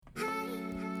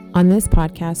On this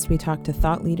podcast, we talk to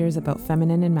thought leaders about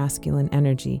feminine and masculine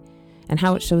energy and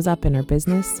how it shows up in our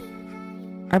business,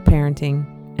 our parenting,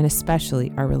 and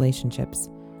especially our relationships.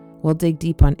 We'll dig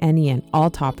deep on any and all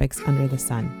topics under the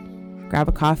sun. Grab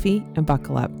a coffee and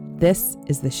buckle up. This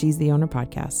is the She's the Owner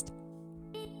podcast.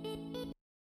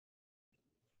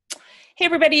 Hey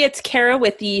everybody, it's Kara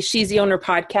with the She's the Owner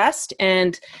podcast,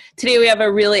 and today we have a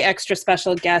really extra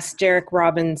special guest. Jairek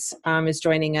Robbins is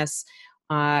joining us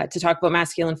to talk about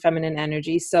masculine and feminine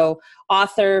energy. So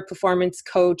author, performance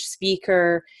coach,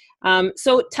 speaker.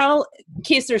 So tell, in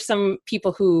case there's some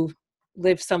people who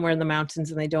live somewhere in the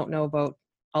mountains and they don't know about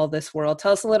all this world,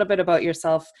 tell us a little bit about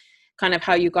yourself, kind of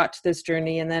how you got to this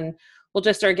journey, and then we'll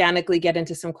just organically get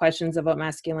into some questions about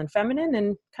masculine, feminine,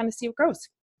 and kind of see what grows.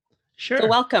 Sure. So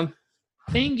welcome.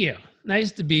 Thank you.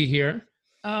 Nice to be here.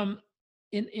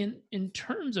 In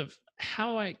terms of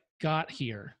how I got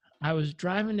here, I was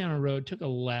driving down a road, took a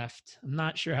left. I'm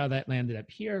not sure how that landed up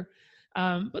here,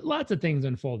 but lots of things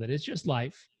unfolded. It's just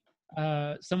life.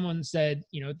 Someone said,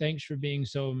 thanks for being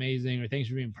so amazing, or thanks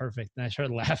for being perfect. And I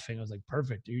started laughing. I was like,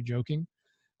 perfect? Are you joking?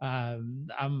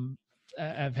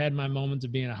 I've had my moments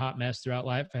of being a hot mess throughout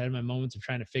life. I had my moments of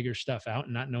trying to figure stuff out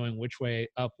and not knowing which way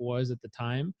up was at the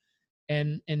time.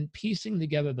 And piecing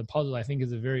together the puzzle, I think,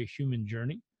 is a very human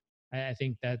journey. I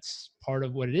think that's part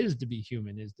of what it is to be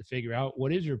human, is to figure out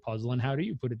what is your puzzle and how do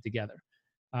you put it together.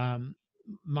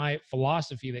 My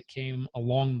philosophy that came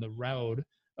along the road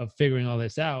of figuring all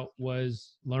this out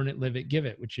was learn it, live it, give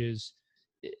it, which is,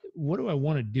 what do I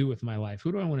want to do with my life?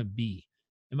 Who do I want to be?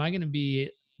 Am I going to be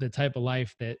the type of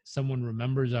life that someone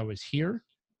remembers I was here?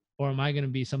 Or am I going to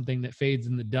be something that fades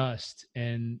in the dust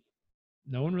and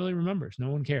no one really remembers?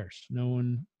 No one cares. No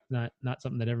one, not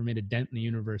something that ever made a dent in the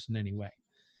universe in any way.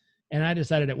 And I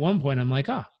decided at one point, I'm like,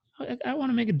 I want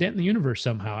to make a dent in the universe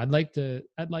somehow. I'd like to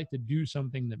do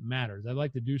something that matters. I'd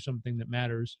like to do something that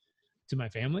matters to my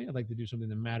family. I'd like to do something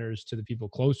that matters to the people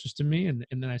closest to me. And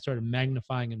then I started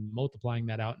magnifying and multiplying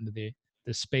that out into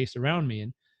the space around me.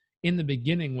 And in the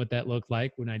beginning, what that looked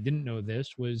like when I didn't know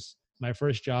this was my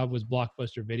first job was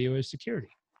Blockbuster Video as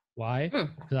security. Why?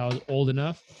 Because I was old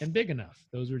enough and big enough.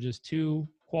 Those were just two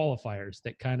qualifiers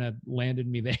that kind of landed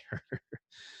me there.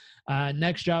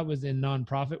 Next job was in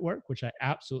nonprofit work, which I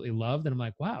absolutely loved. And I'm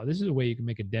like, wow, this is a way you can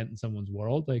make a dent in someone's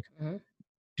world. Like,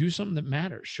 do something that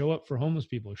matters. Show up for homeless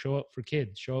people, show up for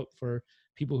kids, show up for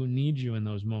people who need you in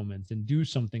those moments, and do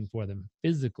something for them.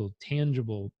 Physical,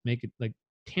 tangible,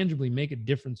 tangibly make a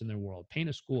difference in their world. Paint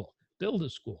a school, build a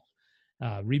school.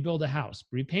 Rebuild a house,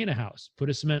 repaint a house, put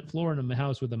a cement floor in a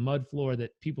house with a mud floor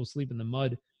that people sleep in the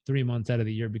mud 3 months out of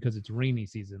the year because it's rainy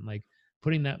season. Like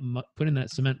putting that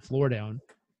cement floor down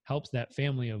helps that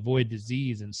family avoid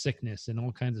disease and sickness and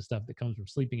all kinds of stuff that comes from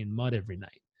sleeping in mud every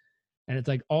night. And it's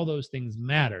like all those things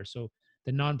matter. So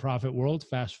the nonprofit world,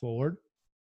 fast forward,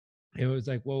 it was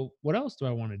like, well, what else do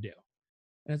I want to do?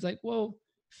 And it's like, well,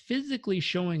 physically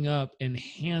showing up and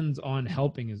hands-on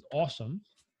helping is awesome.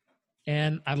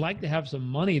 And I'd like to have some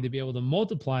money to be able to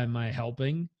multiply my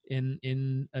helping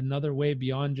in another way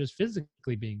beyond just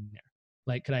physically being there.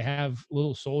 Like, could I have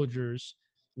little soldiers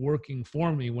working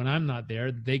for me when I'm not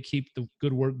there? They keep the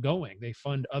good work going. They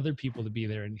fund other people to be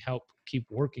there and help keep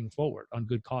working forward on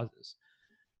good causes.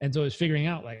 And so I was figuring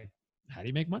out, like, how do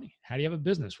you make money? How do you have a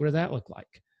business? What does that look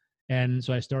like? And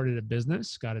so I started a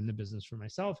business, got into business for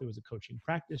myself. It was a coaching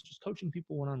practice, just coaching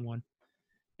people one-on-one.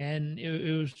 And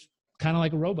it was kind of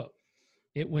like a rowboat.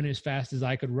 It went as fast as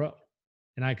I could row,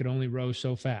 and I could only row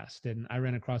so fast. And I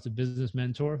ran across a business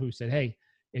mentor who said, hey,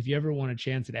 if you ever want a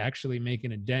chance at actually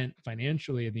making a dent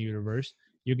financially in the universe,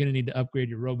 you're going to need to upgrade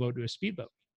your rowboat to a speedboat.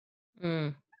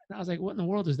 And I was like, what in the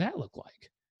world does that look like?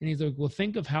 And he's like, well,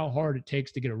 think of how hard it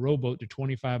takes to get a rowboat to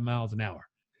 25 miles an hour.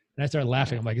 And I started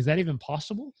laughing. I'm like, is that even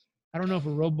possible? I don't know if a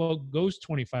rowboat goes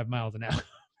 25 miles an hour.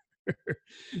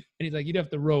 And he's like, you'd have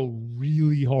to row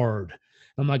really hard.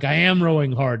 I'm like, I am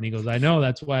rowing hard. And he goes, I know,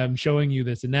 that's why I'm showing you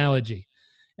this analogy.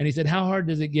 And he said, how hard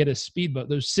does it get a speedboat,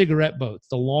 those cigarette boats,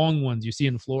 the long ones you see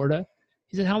in Florida?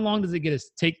 He said, how long does it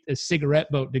take a cigarette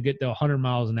boat to get to 100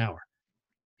 miles an hour?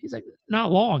 He's like,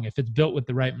 not long if it's built with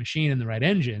the right machine and the right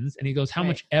engines. And he goes, how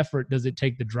much effort does it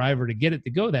take the driver to get it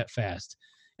to go that fast?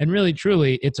 And really,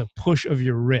 truly, it's a push of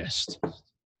your wrist.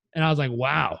 And I was like,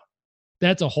 wow,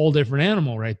 that's a whole different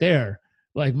animal right there.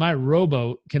 Like, my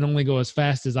rowboat can only go as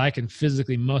fast as I can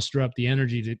physically muster up the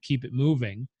energy to keep it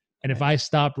moving. And if I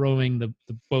stop rowing, the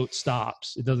boat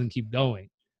stops. It doesn't keep going.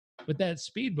 But that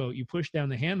speedboat, you push down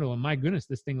the handle, and my goodness,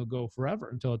 this thing will go forever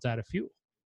until it's out of fuel.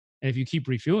 And if you keep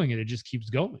refueling it, it just keeps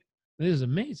going. This is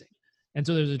amazing. And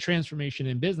so there's a transformation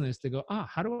in business to go,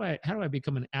 how do I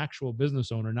become an actual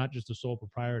business owner, not just a sole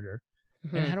proprietor?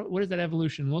 And Mm-hmm. what does that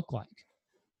evolution look like?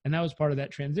 And that was part of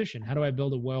that transition. How do I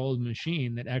build a well-oiled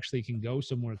machine that actually can go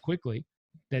somewhere quickly,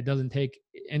 that doesn't take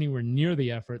anywhere near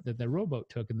the effort that the rowboat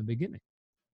took in the beginning?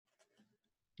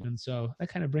 And so that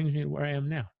kind of brings me to where I am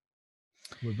now.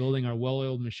 We're building our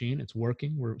well-oiled machine. It's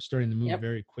working. We're starting to move Yep.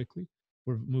 very quickly.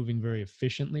 We're moving very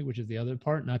efficiently, which is the other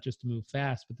part, not just to move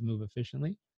fast, but to move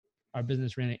efficiently. Our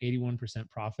business ran at 81%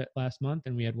 profit last month,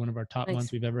 and we had one of our top months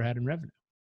Nice. we've ever had in revenue.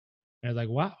 And I was like,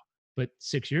 wow. But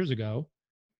 6 years ago,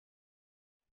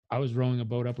 I was rowing a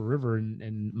boat up a river,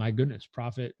 and my goodness,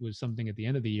 profit was something at the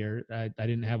end of the year I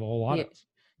didn't have a whole lot Yeah. of.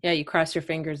 Yeah. You cross your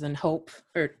fingers and hope,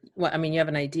 or well, I mean, you have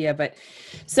an idea, but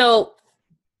so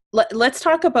let's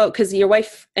talk about, because your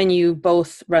wife and you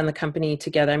both run the company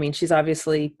together. I mean, she's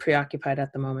obviously preoccupied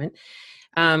at the moment.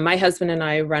 My husband and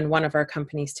I run one of our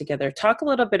companies together. Talk a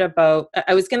little bit about,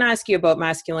 I was going to ask you about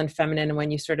masculine, feminine, and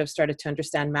when you sort of started to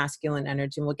understand masculine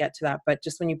energy, and we'll get to that. But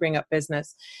just when you bring up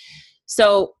business.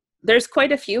 So there's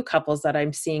quite a few couples that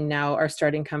I'm seeing now are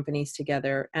starting companies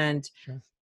together. And Sure.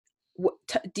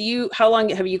 how long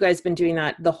have you guys been doing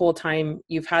that? The whole time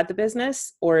you've had the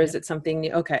business, or is Yep. it something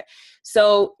new? Okay.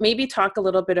 So maybe talk a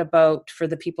little bit about, for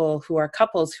the people who are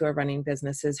couples who are running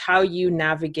businesses, how you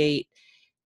navigate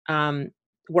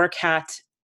work hat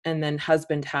and then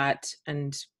husband hat.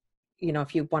 And,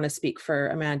 if you want to speak for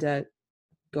Amanda,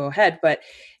 go ahead, but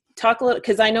talk a little,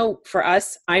 because I know for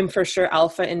us, I'm for sure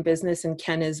alpha in business, and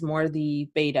Ken is more the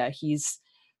beta. He's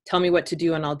tell me what to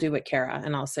do and I'll do it, Kara.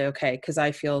 And I'll say, okay, because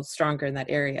I feel stronger in that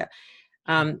area.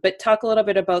 But talk a little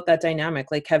bit about that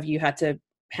dynamic. Like, have you had to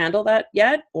handle that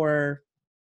yet? Or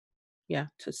yeah,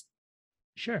 just.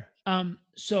 Sure.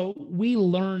 So we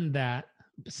learned that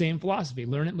same philosophy: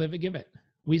 learn it, live it, give it.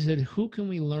 We said, who can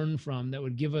we learn from that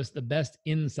would give us the best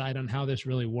insight on how this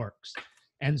really works?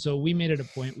 And so we made it a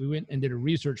point. We went and did a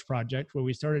research project where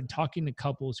we started talking to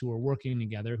couples who were working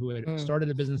together, who had started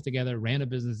a business together, ran a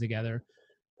business together,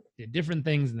 did different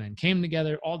things, and then came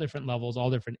together, all different levels,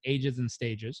 all different ages and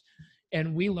stages.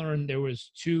 And we learned there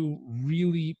was two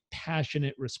really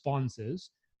passionate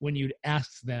responses when you'd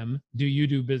ask them, do you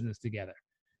do business together?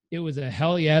 It was a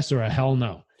hell yes or a hell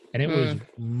no. And it was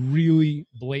really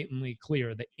blatantly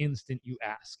clear the instant you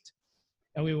asked.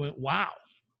 And we went, wow,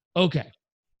 okay.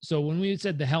 So when we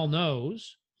said the hell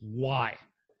no's, why?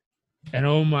 And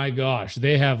oh my gosh,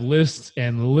 they have lists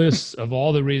and lists of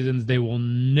all the reasons they will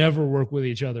never work with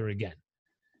each other again.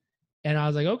 And I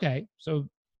was like, okay, so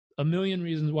a million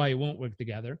reasons why you won't work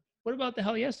together. What about the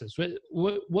hell yeses?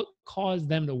 What caused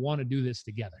them to want to do this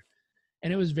together?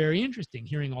 And it was very interesting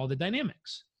hearing all the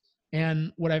dynamics.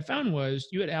 And what I found was,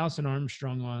 you had Alison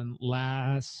Armstrong on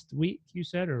last week, you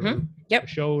said, or Yep. a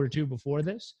show or two before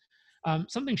this.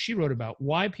 Something she wrote about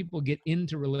why people get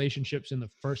into relationships in the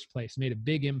first place made a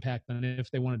big impact on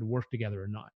if they wanted to work together or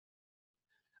not.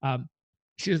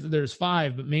 She says that there's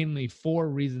 5, but mainly 4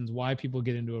 reasons why people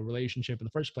get into a relationship in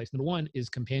the first place. Number 1 is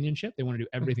companionship. They want to do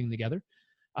everything together.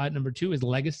 Number 2 is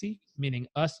legacy, meaning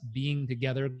us being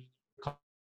together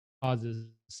causes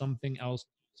something else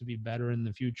to be better in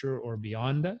the future or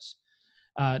beyond us.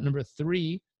 Number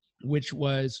 3, which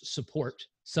was support,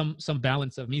 some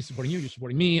balance of me supporting you, you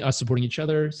supporting me, us supporting each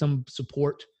other, some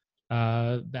support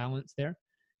balance there.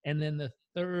 And then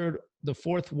the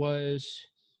fourth was,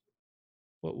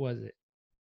 what was it?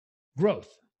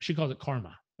 Growth. She calls it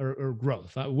karma or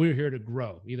growth. We're here to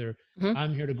grow. Either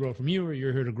I'm here to grow from you or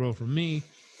you're here to grow from me.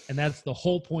 And that's the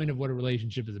whole point of what a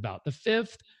relationship is about. The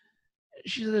 5th,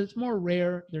 she said, it's more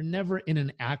rare. They're never in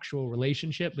an actual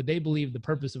relationship, but they believe the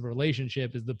purpose of a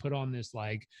relationship is to put on this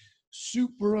like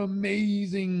super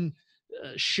amazing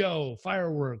show,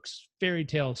 fireworks, fairy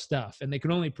tale stuff. And they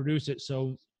can only produce it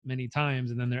so many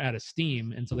times, and then they're out of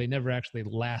steam. And so they never actually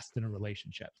last in a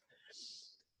relationship.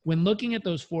 When looking at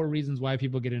those 4 reasons why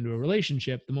people get into a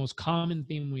relationship, the most common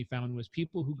theme we found was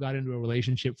people who got into a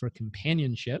relationship for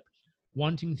companionship,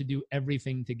 wanting to do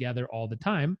everything together all the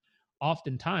time,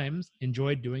 oftentimes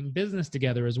enjoyed doing business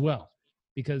together as well,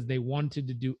 because they wanted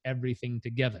to do everything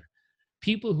together.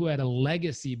 People who had a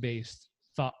legacy-based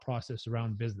thought process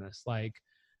around business, like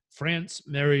France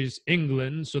marries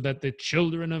England so that the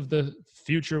children of the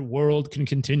future world can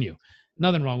continue.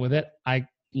 Nothing wrong with it. I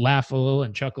laugh a little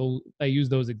and chuckle. I use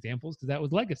those examples because that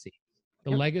was legacy.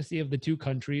 The legacy of the 2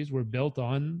 countries were built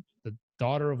on the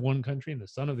daughter of one country and the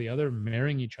son of the other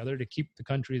marrying each other to keep the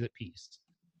countries at peace.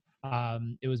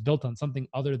 It was built on something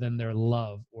other than their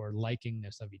love or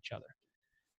likingness of each other.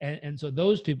 And so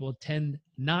those people tend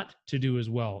not to do as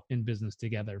well in business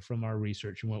together from our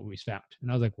research and what we found. And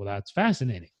I was like, well, that's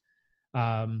fascinating.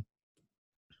 And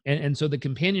so the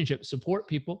companionship support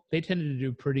people, they tended to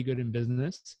do pretty good in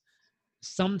business.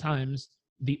 Sometimes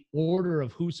the order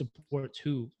of who supports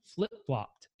who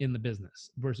flip-flopped in the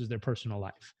business versus their personal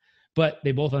life. But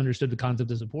they both understood the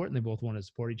concept of support and they both wanted to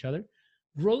support each other.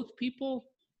 Growth people,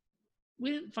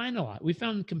 we didn't find a lot. We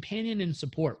found companion and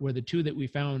support were the two that we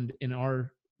found in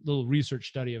our little research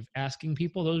study of asking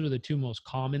people. Those are the two most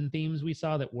common themes we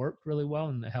saw that worked really well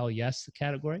in the hell yes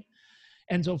category.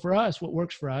 And so for us, what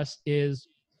works for us is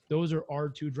those are our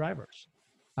two drivers.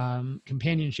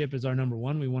 Companionship is our number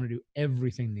one. We want to do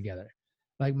everything together.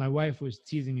 Like my wife was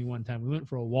teasing me one time. We went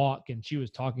for a walk and she was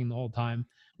talking the whole time.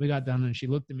 We got done and she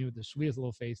looked at me with the sweetest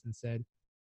little face and said,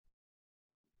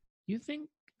 "You think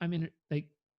like,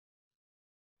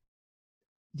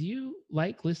 do you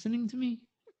like listening to me?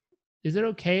 Is it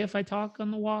okay if I talk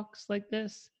on the walks like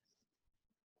this?"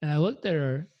 And I looked at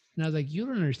her and I was like, "You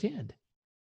don't understand.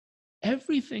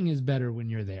 Everything is better when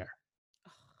you're there.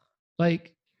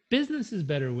 Like business is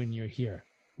better when you're here.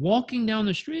 Walking down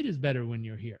the street is better when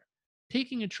you're here.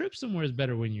 Taking a trip somewhere is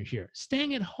better when you're here.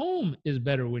 Staying at home is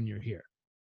better when you're here."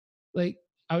 Like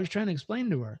I was trying to explain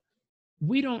to her,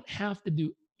 we don't have to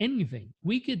do anything.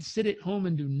 We could sit at home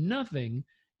and do nothing,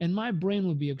 and my brain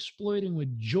would be exploding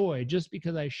with joy just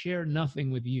because I share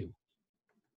nothing with you.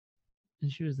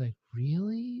 And she was like,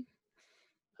 "Really?"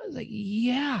 I was like,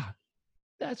 "Yeah,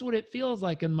 that's what it feels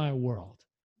like in my world."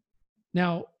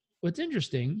 Now, what's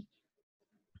interesting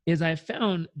is I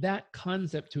found that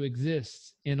concept to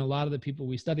exist in a lot of the people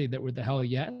we studied that were the hell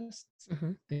yes.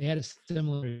 Mm-hmm. They had a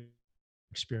similar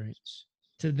experience.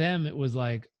 To them, it was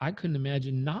like, I couldn't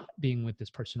imagine not being with this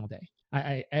person all day.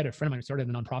 I had a friend of mine who started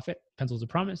a nonprofit, Pencils of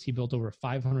Promise. He built over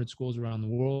 500 schools around the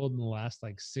world in the last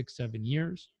like 6-7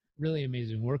 years. Really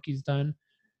amazing work he's done.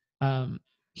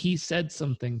 He said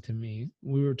something to me.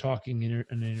 We were talking in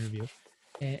an interview.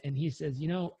 And he says,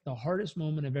 the hardest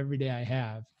moment of every day I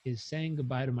have is saying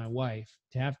goodbye to my wife,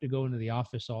 to have to go into the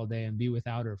office all day and be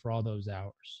without her for all those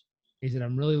hours. He said,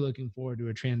 I'm really looking forward to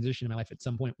a transition in my life at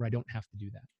some point where I don't have to do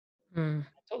that. I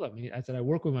told him, I said, I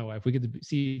work with my wife. We get to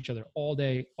see each other all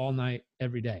day, all night,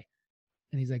 every day.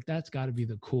 And he's like, that's got to be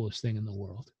the coolest thing in the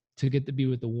world, to get to be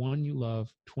with the one you love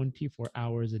 24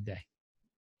 hours a day.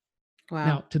 Wow.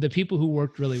 Now, to the people who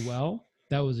worked really well,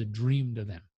 that was a dream to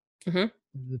them. Mm-hmm.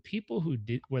 The people who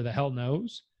where the hell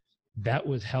knows, that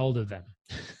was hell to them.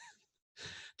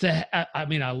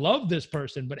 I love this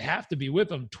person, but have to be with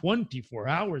them 24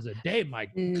 hours a day. My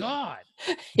God.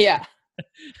 Yeah.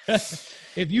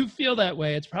 If you feel that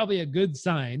way, it's probably a good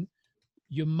sign.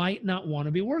 You might not want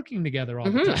to be working together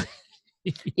all the time.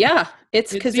 Yeah. It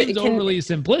seems overly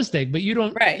simplistic, but you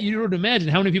don't imagine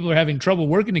how many people are having trouble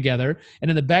working together. And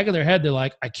in the back of their head, they're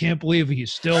like, I can't believe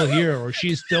he's still here or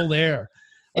she's still there.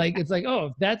 Like, it's like, oh,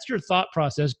 if that's your thought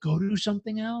process, go do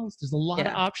something else. There's a lot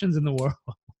of options in the world.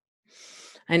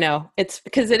 I know. It's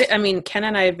because Ken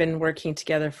and I have been working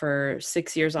together for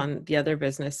 6 years on the other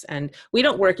business, and we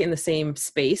don't work in the same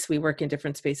space. We work in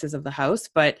different spaces of the house,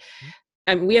 but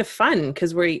we have fun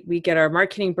because we get our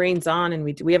marketing brains on, and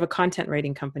we have a content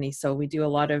writing company. So we do a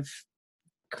lot of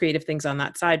creative things on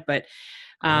that side, but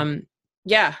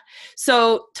yeah.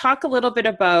 So talk a little bit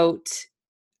about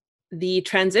the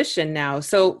transition now.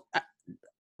 So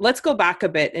let's go back a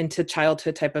bit into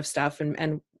childhood type of stuff.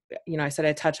 And I said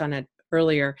I'd touch on it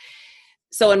earlier.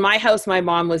 So in my house, my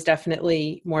mom was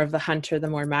definitely more of the hunter, the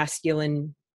more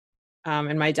masculine.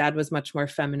 And my dad was much more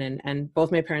feminine. And both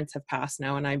my parents have passed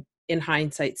now. And I, in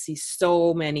hindsight, see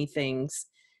so many things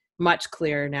much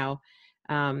clearer now.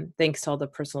 Thanks to all the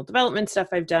personal development stuff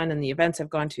I've done and the events I've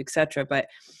gone to, etc. But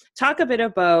talk a bit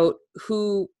about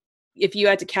who, if you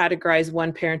had to categorize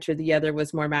one parent or the other,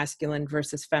 was more masculine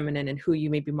versus feminine, and who you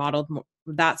maybe modeled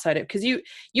that side of, because you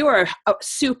are a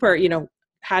super,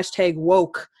 hashtag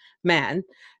woke man.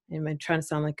 I'm trying to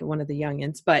sound like one of the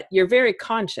youngins, but you're very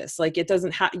conscious. Like it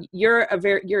doesn't have, you're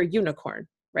a unicorn,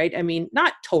 right? I mean,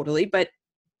 not totally, but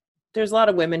there's a lot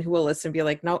of women who will listen and be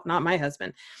like, no, not my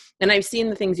husband. And I've seen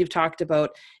the things you've talked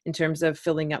about in terms of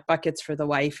filling up buckets for the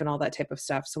wife and all that type of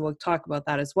stuff. So we'll talk about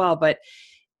that as well. But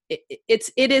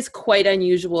it is quite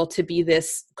unusual to be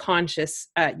this conscious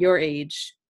at your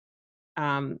age.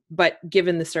 But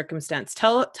given the circumstance,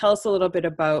 tell us a little bit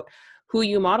about who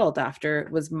you modeled after.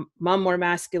 Was mom more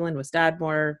masculine? Was dad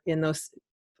more in those,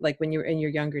 like when you were in your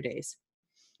younger days?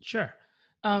 Sure.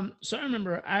 So I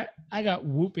remember I got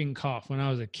whooping cough when I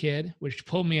was a kid, which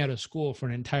pulled me out of school for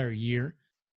an entire year.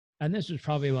 And this was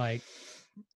probably like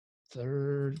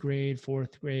 3rd grade,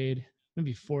 4th grade,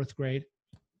 maybe 4th grade.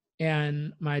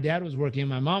 And my dad was working,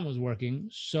 my mom was working.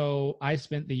 So I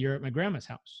spent the year at my grandma's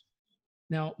house.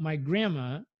 Now, my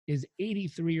grandma is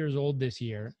 83 years old this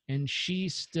year, and she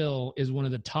still is one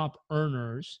of the top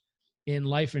earners in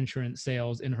life insurance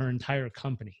sales in her entire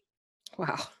company.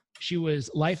 Wow. She was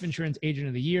Life Insurance Agent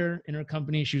of the Year in her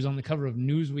company. She was on the cover of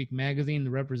Newsweek magazine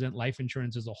to represent life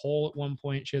insurance as a whole at one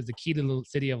point. She has the key to the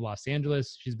city of Los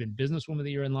Angeles. She's been Businesswoman of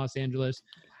the Year in Los Angeles.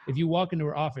 If you walk into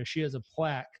her office, she has a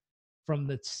plaque from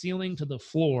the ceiling to the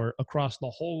floor across the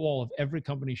whole wall of every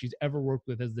company she's ever worked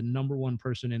with as the number one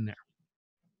person in there.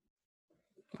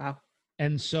 Wow.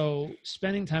 And so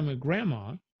spending time with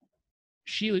grandma,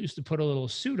 she used to put a little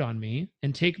suit on me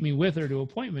and take me with her to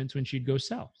appointments when she'd go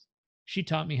sell. She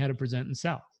taught me how to present and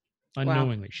sell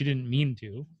unknowingly. Wow. She didn't mean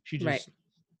to. She just,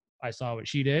 I saw what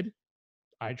she did.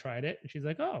 I tried it. And she's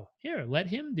like, oh, here, let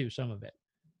him do some of it.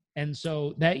 And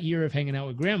so that year of hanging out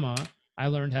with grandma, I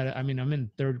learned how to, I'm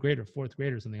in third grade or fourth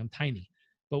grade or something. I'm tiny,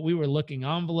 but we were looking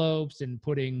envelopes and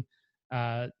putting,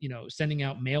 sending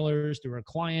out mailers to her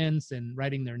clients and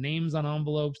writing their names on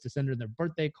envelopes to send her their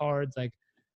birthday cards. Like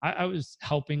I was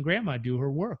helping grandma do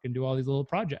her work and do all these little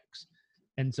projects.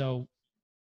 And so,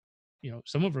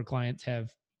 some of her clients have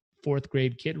fourth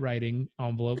grade kid writing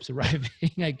envelopes arriving,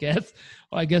 I guess.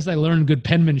 Well, I guess I learned good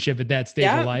penmanship at that stage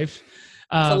of life.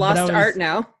 It's a lost art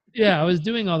now. Yeah, I was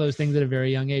doing all those things at a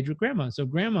very young age with grandma. So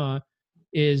grandma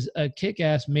is a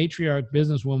kick-ass matriarch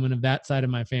businesswoman of that side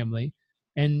of my family.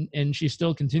 And she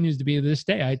still continues to be to this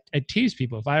day. I tease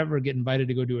people. If I ever get invited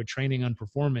to go do a training on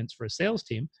performance for a sales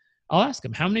team, I'll ask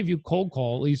them, how many of you cold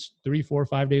call at least 3, 4,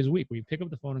 5 days a week where you pick up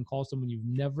the phone and call someone you've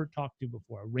never talked to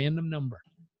before, a random number,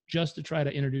 just to try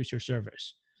to introduce your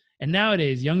service? And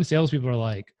nowadays, young salespeople are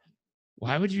like,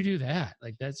 why would you do that?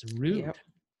 Like, that's rude. Yep.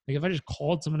 Like, if I just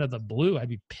called someone out of the blue, I'd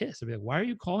be pissed. I'd be like, why are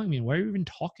you calling me? And why are you even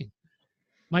talking?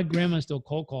 My grandma still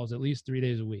cold calls at least 3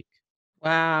 days a week.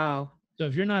 Wow. So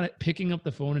if you're not picking up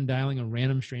the phone and dialing a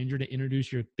random stranger to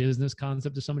introduce your business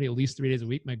concept to somebody at least 3 days a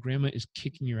week, my grandma is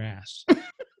kicking your ass.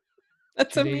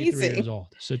 That's She's amazing. 83 years old.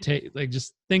 So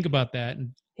just think about that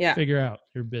and figure out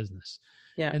your business.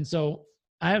 Yeah. And so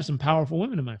I have some powerful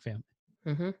women in my family.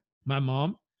 Mm-hmm. My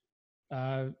mom,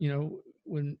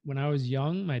 when I was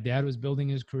young, my dad was building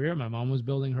his career. My mom was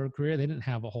building her career. They didn't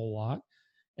have a whole lot.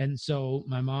 And so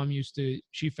my mom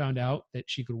she found out that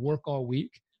she could work all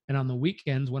week. And on the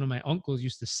weekends, one of my uncles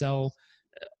used to sell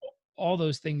all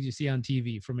those things you see on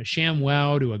TV, from a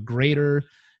ShamWow to a grater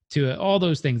to all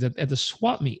those things at the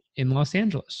swap meet in Los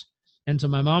Angeles. And so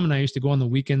my mom and I used to go on the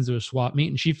weekends to a swap meet,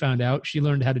 and she found out, she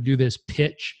learned how to do this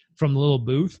pitch from the little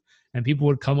booth, and people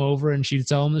would come over and she'd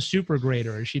sell them the super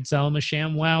grater, or she'd sell them a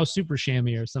ShamWow super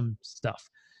chamois or some stuff.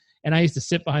 And I used to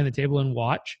sit behind the table and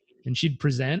watch, and she'd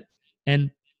present, and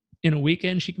in a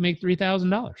weekend she could make $3,000.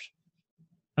 And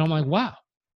I'm like, wow,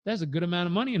 that's a good amount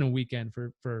of money in a weekend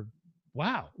for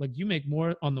wow. Like, you make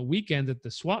more on the weekends at the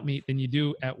swap meet than you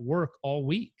do at work all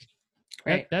week.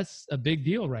 Right. That's a big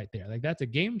deal right there. Like, that's a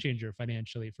game changer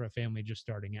financially for a family just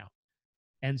starting out.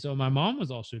 And so my mom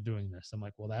was also doing this. I'm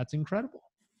like, well, that's incredible.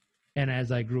 And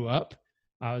as I grew up,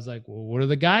 I was like, well, what do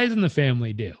the guys in the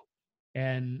family do?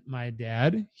 And my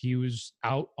dad, he was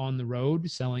out on the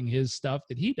road selling his stuff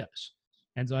that he does.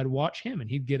 And so I'd watch him, and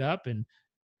he'd get up, and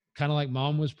kind of like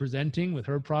mom was presenting with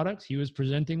her products, he was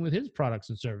presenting with his products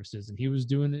and services, and he was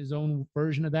doing his own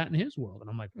version of that in his world. And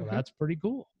I'm like, well, that's pretty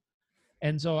cool.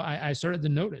 And so I started to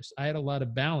notice I had a lot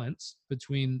of balance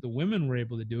between the women were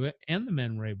able to do it and the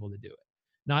men were able to do it.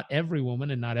 Not every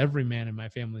woman and not every man in my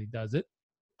family does it,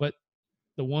 but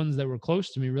the ones that were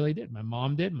close to me really did. My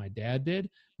mom did, my dad did,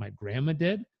 my grandma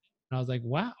did. And I was like,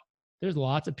 wow, there's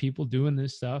lots of people doing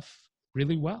this stuff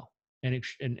really well. And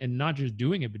not just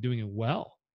doing it, but doing it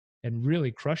well and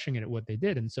really crushing it at what they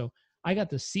did. And so I got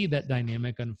to see that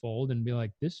dynamic unfold and be like,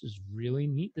 this is really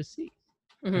neat to see.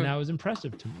 Mm-hmm. And that was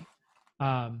impressive to me.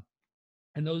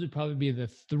 And those would probably be the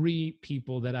 3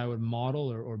 people that I would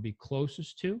model or be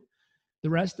closest to. The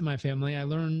rest of my family, I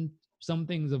learned some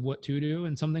things of what to do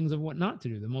and some things of what not to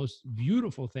do. The most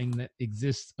beautiful thing that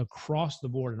exists across the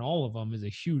board in all of them is a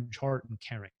huge heart and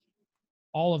caring.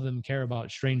 All of them care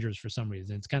about strangers for some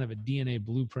reason. It's kind of a DNA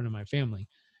blueprint of my family.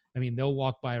 I mean, they'll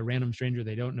walk by a random stranger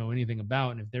they don't know anything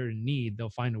about, and if they're in need, they'll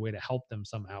find a way to help them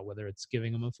somehow, whether it's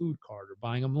giving them a food card or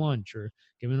buying them lunch or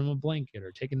giving them a blanket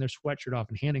or taking their sweatshirt off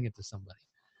and handing it to somebody.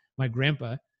 My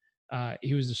grandpa,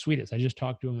 he was the sweetest. I just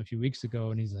talked to him a few weeks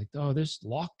ago, and he's like, oh, this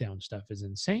lockdown stuff is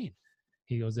insane.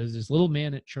 He goes, there's this little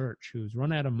man at church who's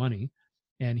run out of money,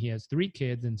 and he has 3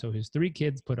 kids, and so his 3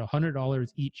 kids put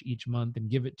 $100 each month and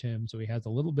give it to him, so he has a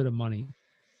little bit of money.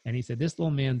 And he said, this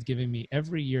little man's giving me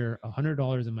every year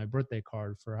 $100 in my birthday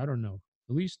card for, I don't know,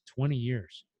 at least 20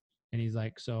 years. And he's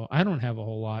like, so I don't have a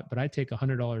whole lot, but I take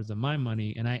 $100 of my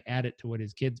money and I add it to what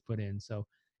his kids put in. So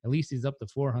at least he's up to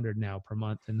 $400 now per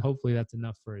month. And hopefully that's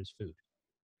enough for his food.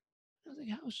 I was like,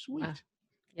 how sweet.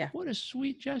 Yeah. What a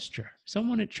sweet gesture.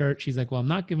 Someone at church, he's like, well, I'm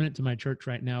not giving it to my church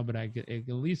right now, but I can at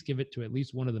least give it to at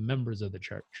least one of the members of the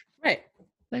church. Right.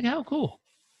 Like, how cool.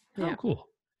 How Yeah. cool.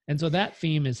 And so that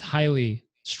theme is highly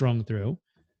strung through.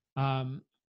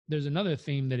 There's another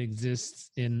theme that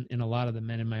exists in a lot of the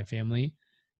men in my family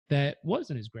that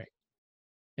wasn't as great.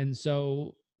 And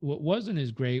so what wasn't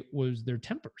as great was their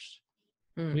tempers.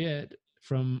 We had,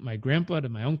 from my grandpa to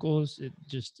my uncles, it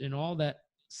just in all that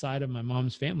side of my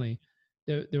mom's family,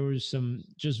 there was some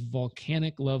just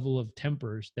volcanic level of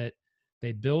tempers that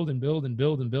they build and build and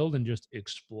build and build and just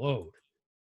explode.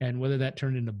 And whether that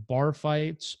turned into bar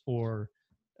fights or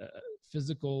uh,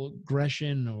 physical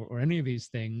aggression or any of these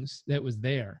things, that was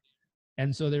there.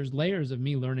 And so there's layers of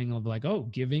me learning of like, oh,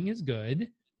 giving is good.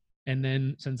 And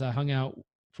then since I hung out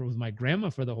with my grandma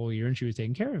for the whole year and she was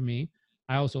taking care of me,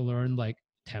 I also learned like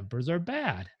tempers are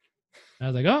bad. And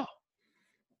I was like, oh,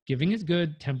 giving is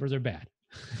good, tempers are bad.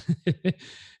 And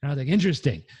I was like,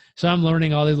 interesting. So I'm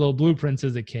learning all these little blueprints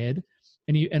as a kid.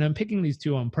 And I'm picking these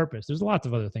two on purpose. There's lots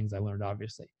of other things I learned,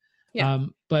 obviously. Yeah.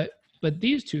 But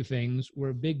these two things were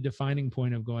a big defining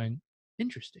point of going,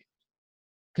 interesting.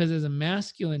 Because as a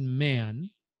masculine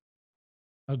man,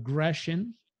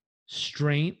 aggression,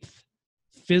 strength,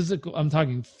 I'm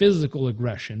talking physical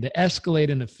aggression, to escalate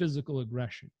into physical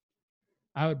aggression,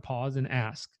 I would pause and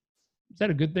ask, is that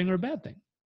a good thing or a bad thing?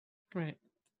 Right.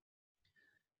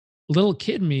 Little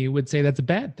kid me would say that's a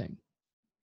bad thing.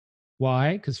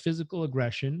 Why? Because physical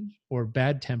aggression or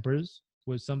bad tempers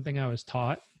was something I was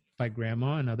taught by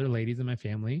grandma and other ladies in my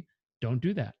family. Don't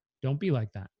do that. Don't be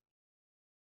like that.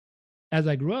 As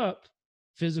I grew up,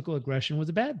 physical aggression was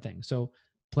a bad thing. So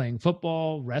playing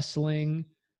football, wrestling,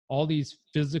 all these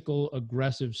physical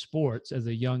aggressive sports as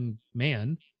a young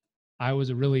man, I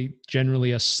was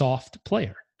generally a soft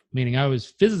player, meaning I was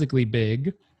physically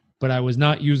big, but I was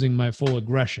not using my full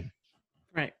aggression.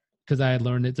 Right. Because I had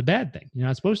learned it's a bad thing. You're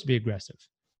not supposed to be aggressive.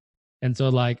 And so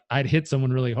like I'd hit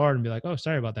someone really hard and be like, oh,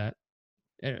 sorry about that.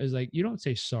 And it was like, you don't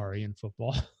say sorry in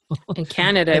football. In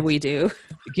Canada, we do.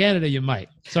 In Canada, you might.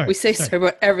 Sorry. We say sorry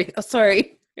about everything. Oh,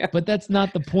 sorry. Yeah. But that's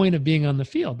not the point of being on the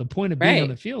field. The point of being Right. on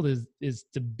the field is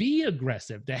to be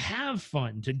aggressive, to have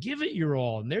fun, to give it your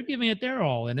all. And they're giving it their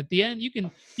all. And at the end, you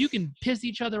can piss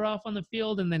each other off on the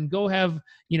field and then go have,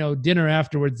 dinner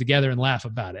afterwards together and laugh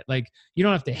about it. Like you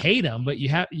don't have to hate them, but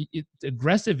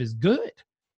aggressive is good.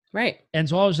 Right. And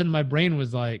so all of a sudden my brain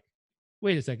was like,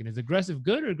 wait a second, is aggressive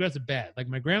good or aggressive bad? Like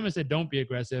my grandma said, don't be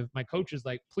aggressive. My coach is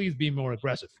like, please be more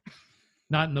aggressive.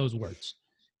 Not in those words.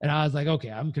 And I was like, okay,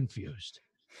 I'm confused.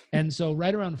 And so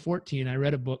right around 14, I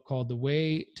read a book called The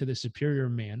Way to the Superior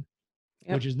Man,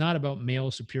 which is not about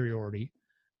male superiority.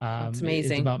 That's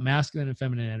amazing. It's about masculine and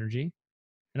feminine energy.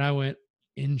 And I went,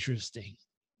 interesting.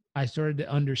 I started to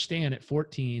understand at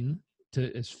 14,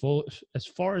 to as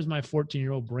far as my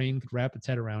 14-year-old brain could wrap its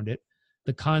head around it,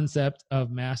 the concept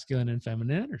of masculine and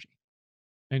feminine energy.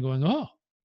 And going, oh,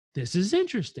 this is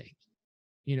interesting.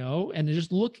 And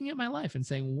just looking at my life and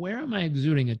saying, where am I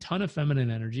exuding a ton of feminine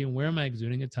energy and where am I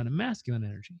exuding a ton of masculine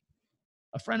energy?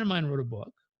 A friend of mine wrote a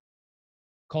book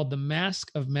called The Mask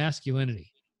of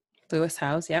Masculinity. Lewis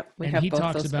Howes, yep. And he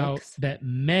talks about that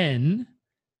men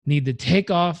need to take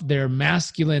off their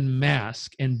masculine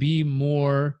mask and be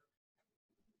more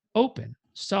open,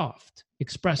 soft,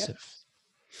 expressive,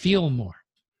 feel more.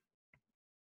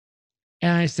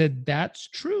 And I said, that's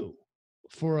true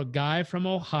for a guy from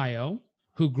Ohio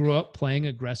who grew up playing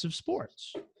aggressive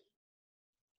sports.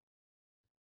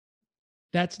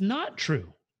 That's not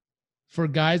true for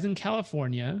guys in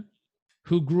California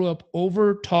who grew up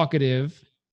over talkative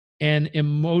and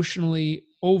emotionally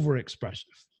overexpressive.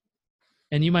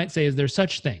 And you might say, is there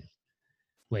such thing?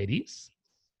 Ladies,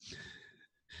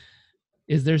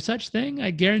 is there such thing?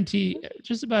 I guarantee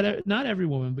just about, not every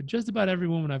woman, but just about every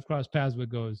woman I've crossed paths with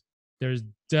goes, there's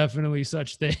definitely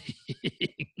such thing.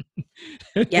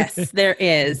 Yes, there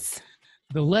is.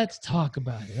 But let's talk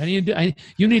about it.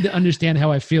 You need to understand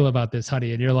how I feel about this,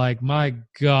 honey. And you're like, my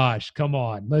gosh, come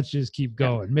on. Let's just keep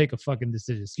going. Make a fucking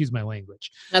decision. Excuse my language.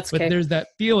 That's okay. But there's that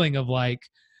feeling of like,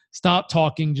 stop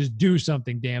talking, just do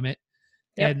something, damn it.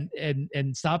 Yep.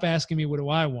 And stop asking me what do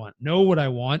I want. Know what I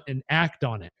want and act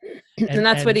on it. And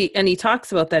that's what he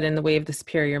talks about that in The Way of the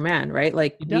Superior Man, right?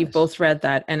 Like we've both read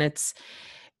that, and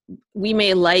we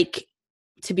may like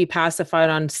to be pacified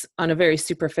on a very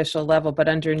superficial level, but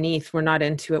underneath we're not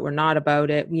into it. We're not about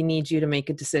it. We need you to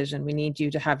make a decision. We need you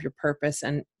to have your purpose.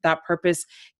 And that purpose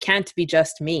can't be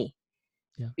just me,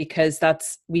 because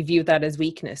we view that as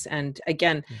weakness. And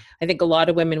again, I think a lot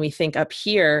of women, we think up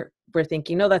here, we're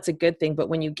thinking, no, that's a good thing. But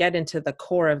when you get into the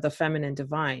core of the feminine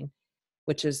divine,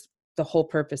 which is the whole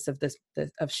purpose of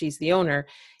of She's the Owner.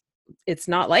 It's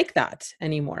not like that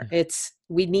anymore. It's,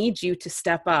 we need you to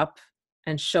step up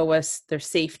and show us their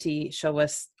safety, show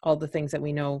us all the things that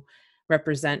we know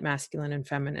represent masculine and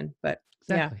feminine. But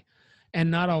exactly. Yeah.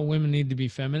 And not all women need to be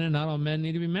feminine. Not all men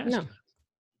need to be masculine.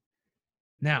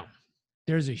 No. Now,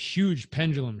 there's a huge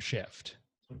pendulum shift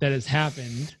that has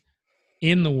happened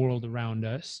in the world around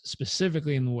us,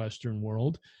 specifically in the Western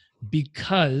world,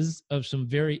 because of some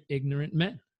very ignorant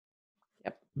men.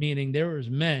 Yep. Meaning there was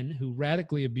men who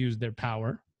radically abused their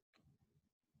power.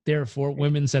 Therefore,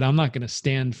 women said, I'm not going to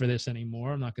stand for this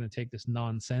anymore. I'm not going to take this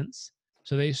nonsense.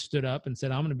 So they stood up and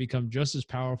said, I'm going to become just as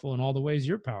powerful in all the ways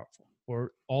you're powerful,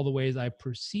 or all the ways I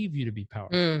perceive you to be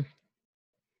powerful.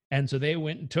 And so they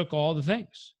went and took all the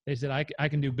things. They said, I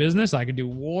can do business, I can do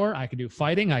war, I can do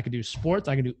fighting, I can do sports,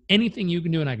 I can do anything you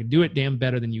can do, and I can do it damn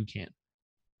better than you can.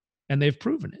 And they've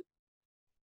proven it.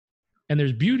 And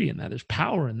there's beauty in that. There's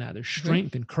power in that. There's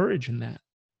strength and courage in that.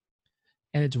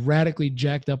 And it's radically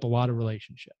jacked up a lot of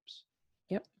relationships.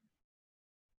 Yep.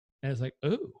 And it's like,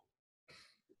 oh.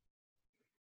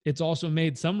 It's also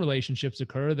made some relationships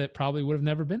occur that probably would have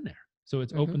never been there. So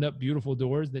it's opened up beautiful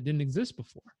doors that didn't exist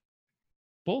before.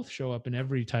 Both show up in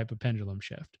every type of pendulum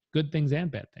shift, good things and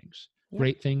bad things,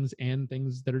 great things and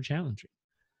things that are challenging.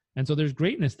 And so there's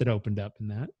greatness that opened up in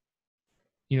that.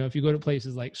 You know, if you go to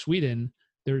places like Sweden,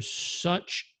 there's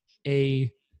such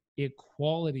a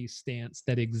equality stance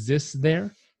that exists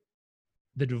there.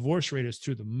 The divorce rate is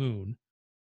through the moon,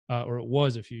 or it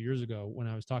was a few years ago when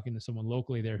I was talking to someone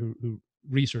locally there who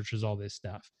researches all this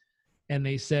stuff. And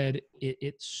they said,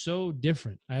 it's so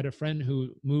different. I had a friend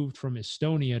who moved from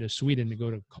Estonia to Sweden to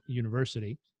go to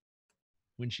university.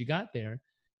 When she got there,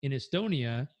 in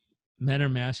Estonia, men are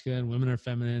masculine, women are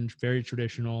feminine, very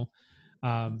traditional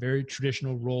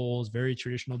roles, very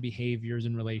traditional behaviors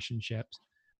in relationships.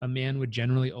 A man would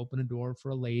generally open a door for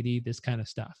a lady, this kind of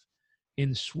stuff.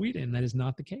 In Sweden, that is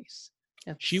not the case.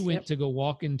 She went to go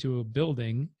walk into a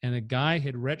building and a guy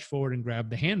had reached forward and grabbed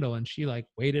the handle, and she like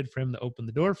waited for him to open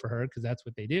the door for her because that's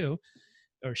what they do,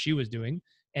 or she was doing.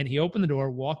 And he opened the door,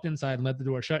 walked inside and let the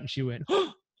door shut, and she went,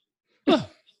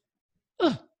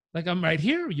 like, I'm right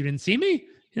here. You didn't see me?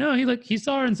 You know, he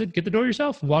saw her and said, get the door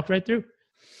yourself, and walked right through.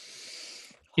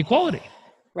 Equality.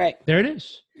 Right. There it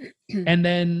is. And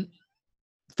then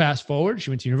fast forward, she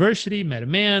went to university, met a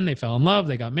man, they fell in love,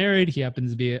 they got married. He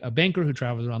happens to be a banker who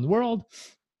travels around the world.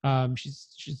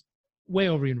 She's way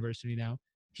over university now.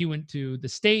 He went to the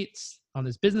States on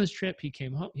this business trip. He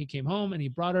came home and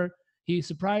he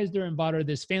surprised her and bought her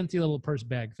this fancy little purse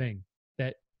bag thing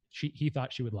that he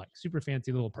thought she would like. Super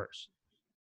fancy little purse.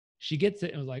 She gets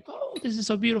it and was like, oh, this is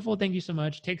so beautiful. Thank you so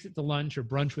much. Takes it to lunch or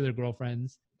brunch with her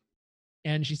girlfriends.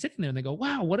 And she's sitting there and they go,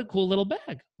 wow, what a cool little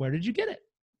bag. Where did you get it?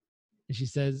 And she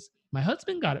says, my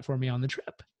husband got it for me on the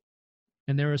trip.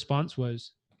 And their response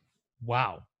was,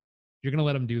 wow, you're going to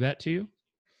let him do that to you?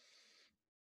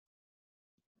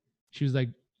 She was like,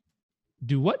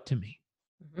 do what to me?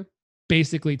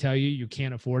 Basically tell you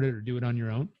can't afford it or do it on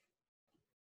your own.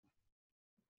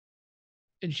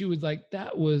 And she was like,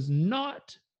 that was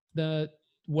not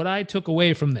what I took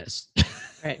away from this.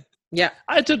 Right. Yeah.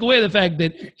 I took away the fact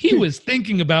that he was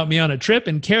thinking about me on a trip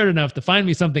and cared enough to find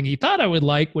me something he thought I would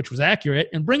like, which was accurate,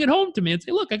 and bring it home to me and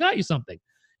say, look, I got you something.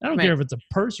 I don't care if it's a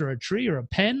purse or a tree or a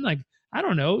pen. Like, I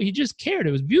don't know. He just cared.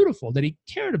 It was beautiful that he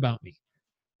cared about me.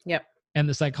 Yep. And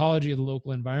the psychology of the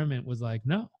local environment was like,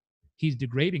 no, he's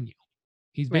degrading you.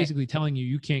 He's basically telling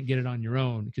you can't get it on your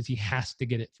own because he has to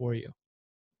get it for you.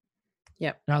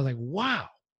 Yep. And I was like, wow,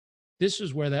 this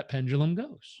is where that pendulum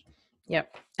goes.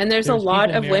 Yep. And there's a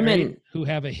lot of women who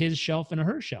have a his shelf and a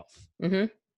her shelf.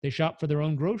 They shop for their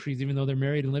own groceries, even though they're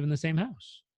married and live in the same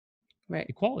house. Right.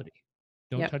 Equality.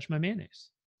 Don't touch my mayonnaise.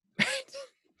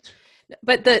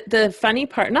 But the funny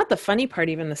part, not the funny part,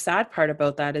 even the sad part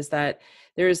about that is that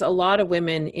there's a lot of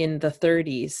women in the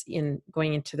 30s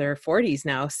going into their 40s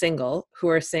now, single, who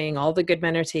are saying all the good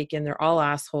men are taken. They're all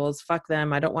assholes. Fuck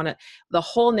them. I don't want to. The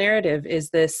whole narrative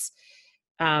is this.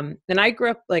 And I grew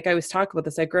up, like I was talking about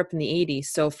this, I grew up in the 80s.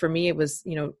 So for me, it was,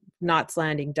 Knots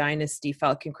Landing, Dynasty,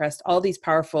 Falcon Crest, all these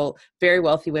powerful, very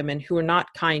wealthy women who are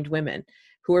not kind women,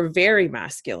 who are very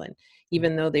masculine,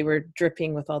 even though they were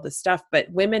dripping with all this stuff.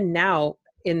 But women now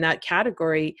in that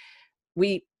category,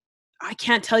 I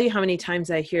can't tell you how many times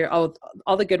I hear, oh,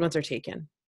 all the good ones are taken.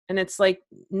 And it's like,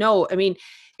 no, I mean,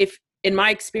 if in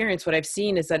my experience, what I've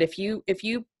seen is that if you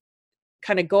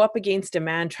kind of go up against a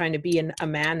man trying to be a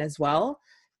man as well,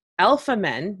 alpha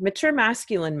men, mature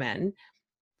masculine men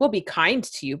will be kind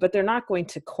to you, but they're not going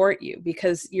to court you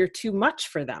because you're too much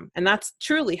for them. And that's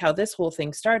truly how this whole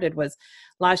thing started. Was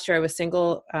last year I was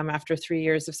single after 3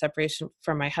 years of separation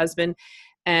from my husband.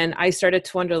 And I started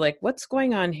to wonder, like, what's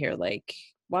going on here? Like,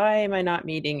 why am I not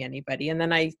meeting anybody? And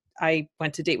then I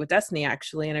went to Date with Destiny,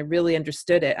 actually, and I really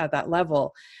understood it at that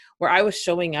level where I was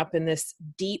showing up in this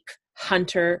deep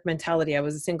hunter mentality. I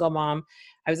was a single mom.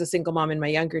 I was a single mom in my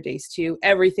younger days too.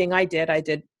 Everything I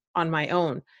did on my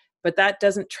own. But that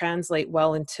doesn't translate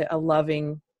well into a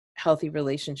loving, healthy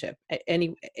relationship.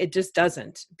 It just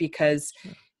doesn't, because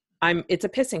it's a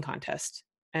pissing contest,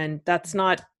 and that's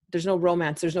not, there's no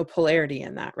romance, there's no polarity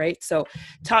in that, right? So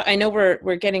I know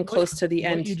we're getting close to the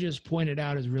end. What you just pointed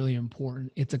out is really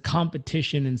important. It's a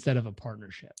competition instead of a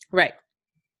partnership. Right.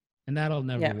 And that'll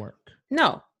never work.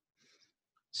 No.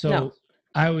 So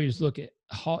I always look at,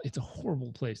 it's a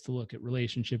horrible place to look at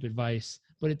relationship advice,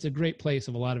 but it's a great place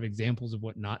of a lot of examples of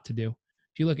what not to do.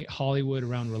 If you look at Hollywood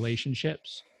around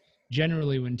relationships,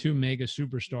 generally when two mega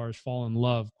superstars fall in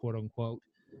love, quote unquote,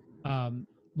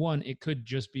 one, it could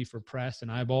just be for press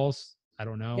and eyeballs. I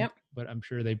don't know, but I'm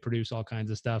sure they produce all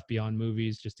kinds of stuff beyond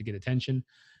movies just to get attention.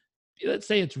 Let's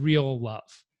say it's real love.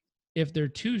 If they're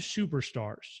two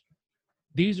superstars,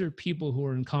 these are people who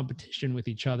are in competition with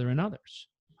each other and others.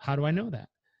 How do I know that?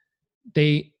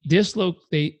 They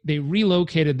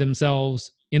relocated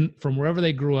themselves from wherever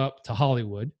they grew up to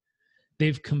Hollywood.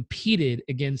 They've competed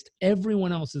against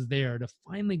everyone else is there to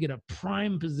finally get a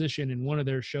prime position in one of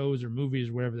their shows or movies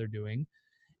or whatever they're doing.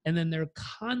 And then they're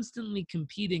constantly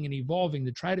competing and evolving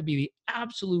to try to be the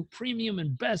absolute premium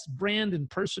and best brand and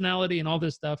personality and all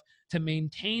this stuff to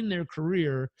maintain their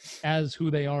career as who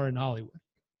they are in Hollywood.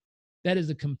 That is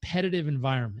a competitive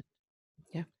environment.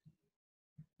 Yeah.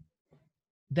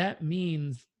 That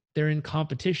means they're in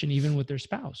competition even with their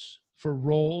spouse for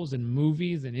roles and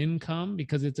movies and income,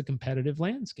 because it's a competitive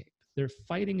landscape. They're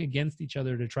fighting against each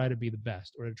other to try to be the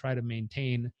best or to try to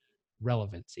maintain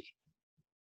relevancy.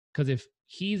 Because if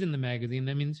he's in the magazine,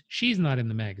 that means she's not in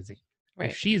the magazine. Right.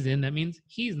 If she's in, that means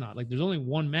he's not. Like, there's only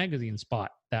one magazine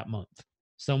spot that month.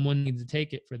 Someone needs to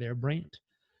take it for their brand.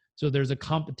 So there's a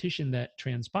competition that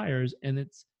transpires, and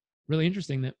it's really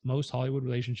interesting that most Hollywood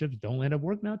relationships don't end up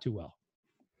working out too well.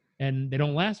 And they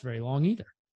don't last very long either.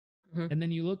 Mm-hmm. And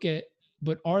then you look at,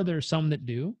 but are there some that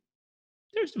do?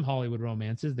 There's some Hollywood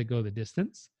romances that go the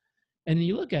distance. And then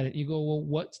you look at it and you go, well,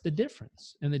 what's the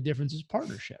difference? And the difference is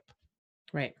partnership.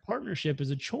 Right. Partnership is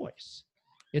a choice.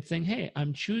 It's saying, hey,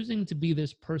 I'm choosing to be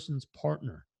this person's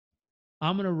partner.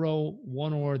 I'm going to row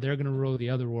one oar, they're going to row the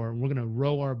other oar, and we're going to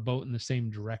row our boat in the same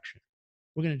direction.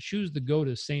 We're going to choose to go to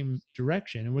the same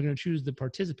direction, and we're going to choose to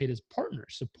participate as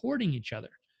partners, supporting each other,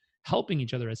 helping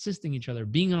each other, assisting each other,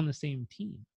 being on the same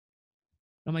team.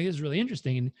 I'm like, this is really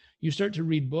interesting. And you start to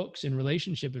read books and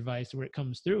relationship advice where it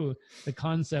comes through the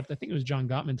concept. I think it was John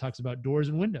Gottman talks about doors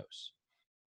and windows.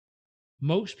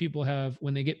 Most people have,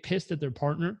 when they get pissed at their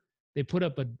partner, they put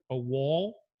up a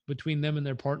wall between them and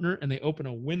their partner, and they open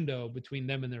a window between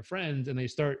them and their friends, and they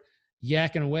start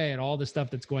yakking away at all the stuff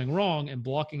that's going wrong and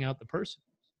blocking out the person.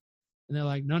 And they're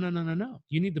like, no.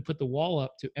 You need to put the wall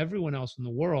up to everyone else in the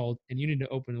world, and you need to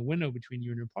open a window between you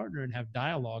and your partner and have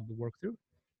dialogue to work through it.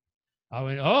 I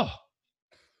went, oh,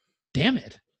 damn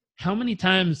it. How many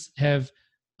times have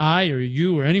I or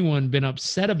you or anyone been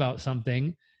upset about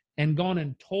something and gone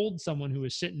and told someone who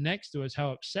was sitting next to us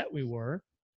how upset we were,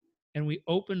 and we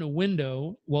opened a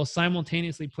window while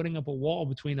simultaneously putting up a wall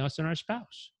between us and our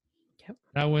spouse? Yep.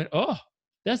 And I went, oh,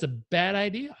 that's a bad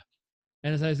idea.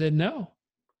 And as I said, no.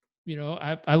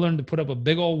 I learned to put up a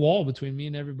big old wall between me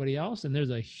and everybody else, and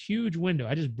there's a huge window.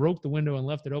 I just broke the window and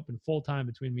left it open full time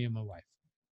between me and my wife.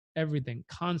 Everything,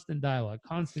 constant dialogue,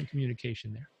 constant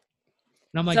communication there.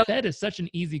 And I'm like, that is such an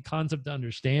easy concept to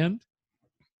understand,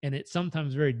 and it's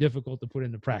sometimes very difficult to put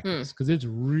into practice, because it's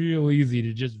real easy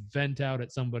to just vent out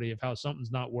at somebody of how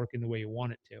something's not working the way you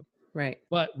want it to. Right.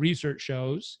 But research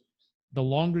shows the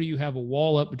longer you have a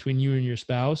wall up between you and your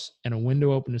spouse and a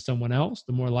window open to someone else,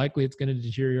 the more likely it's going to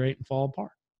deteriorate and fall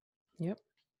apart. Yep.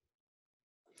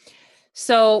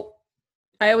 So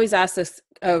I always ask this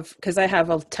because I have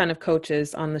a ton of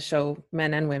coaches on the show,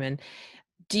 men and women.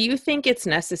 Do you think it's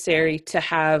necessary to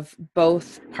have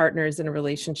both partners in a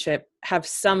relationship have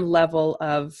some level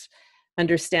of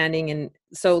understanding? And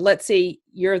so let's say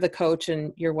you're the coach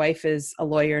and your wife is a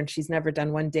lawyer and she's never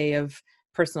done one day of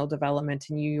personal development,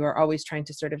 and you are always trying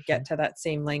to sort of get to that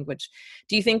same language.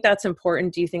 Do you think that's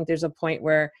important? Do you think there's a point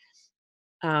where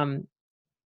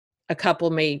a couple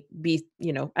may be,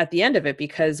 at the end of it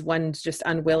because one's just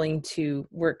unwilling to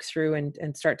work through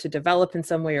and start to develop in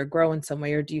some way or grow in some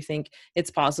way? Or do you think it's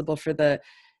possible for the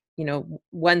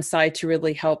one side to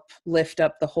really help lift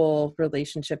up the whole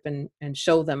relationship and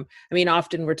show them. I mean,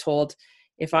 often we're told,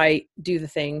 if I do the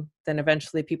thing, then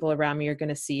eventually people around me are going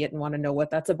to see it and want to know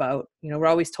what that's about. We're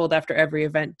always told after every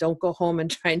event, don't go home and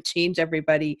try and change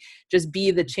everybody, just be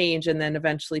the change. And then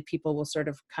eventually people will sort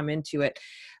of come into it.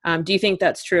 Do you think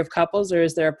that's true of couples, or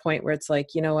is there a point where it's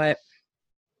like, you know what,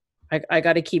 I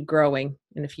got to keep growing,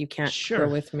 and if you can't grow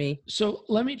with me. So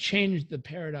let me change the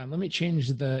paradigm. Let me change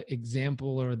the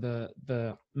example or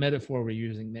the metaphor we're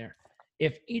using there.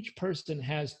 If each person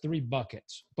has 3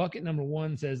 buckets, bucket number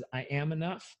 1 says, I am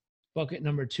enough. Bucket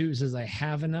number 2 says, I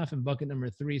have enough. And bucket number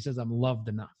 3 says, I'm loved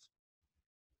enough.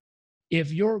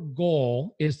 If your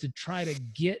goal is to try to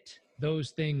get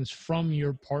those things from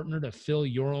your partner to fill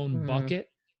your own bucket,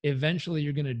 eventually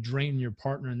you're going to drain your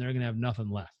partner and they're going to have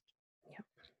nothing left.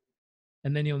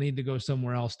 And then you'll need to go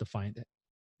somewhere else to find it.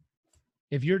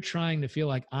 If you're trying to feel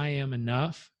like I am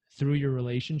enough through your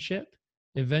relationship,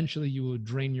 eventually you will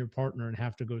drain your partner and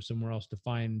have to go somewhere else to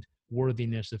find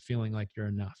worthiness of feeling like you're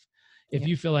enough. If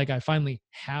you feel like I finally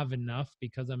have enough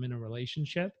because I'm in a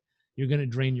relationship, you're going to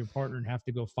drain your partner and have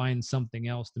to go find something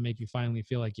else to make you finally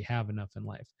feel like you have enough in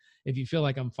life. If you feel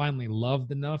like I'm finally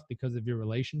loved enough because of your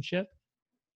relationship,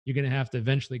 you're going to have to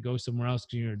eventually go somewhere else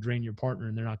because you're going to drain your partner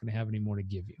and they're not going to have any more to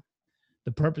give you.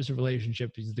 The purpose of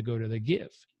relationship is to go to the give,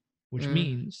 which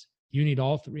means you need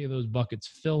all 3 of those buckets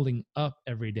filling up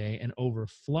every day and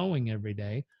overflowing every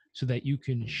day so that you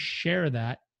can share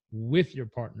that with your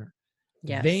partner.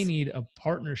 Yes. They need a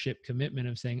partnership commitment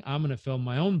of saying, I'm going to fill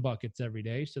my own buckets every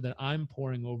day so that I'm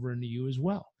pouring over into you as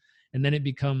well. And then it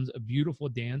becomes a beautiful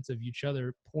dance of each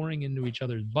other pouring into each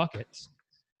other's buckets,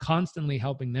 constantly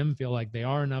helping them feel like they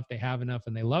are enough, they have enough,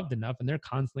 and they loved enough. And they're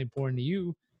constantly pouring to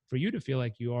you for you to feel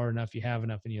like you are enough, you have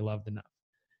enough, and you loved enough.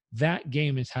 That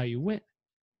game is how you win.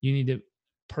 You need to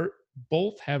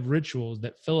both have rituals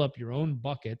that fill up your own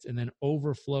buckets and then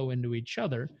overflow into each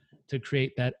other to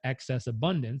create that excess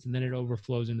abundance, and then it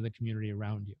overflows into the community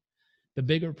around you. The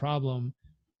bigger problem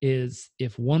is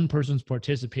if one person's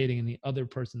participating and the other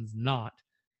person's not,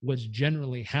 what's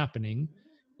generally happening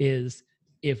is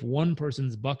if one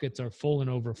person's buckets are full and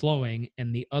overflowing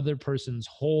and the other person's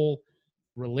whole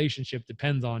relationship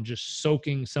depends on just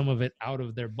soaking some of it out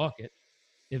of their bucket,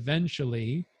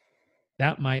 eventually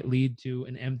that might lead to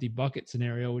an empty bucket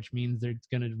scenario, which means they're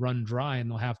going to run dry and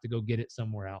they'll have to go get it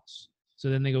somewhere else. So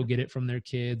then they go get it from their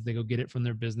kids, they go get it from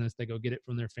their business, they go get it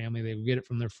from their family, they go get it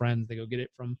from their friends, they go get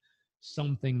it from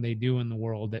something they do in the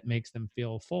world that makes them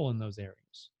feel full in those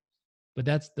areas. But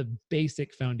that's the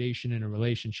basic foundation in a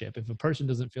relationship. If a person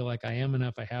doesn't feel like I am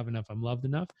enough, I have enough, I'm loved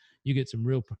enough, you get some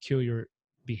real peculiar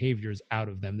behaviors out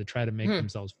of them to try to make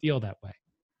themselves feel that way.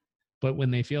 But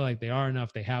when they feel like they are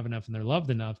enough, they have enough, and they're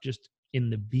loved enough, just in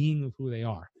the being of who they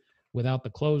are, without the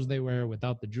clothes they wear,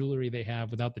 without the jewelry they have,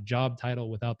 without the job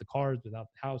title, without the cars, without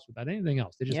the house, without anything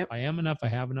else. They just, I am enough, I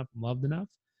have enough, I'm loved enough.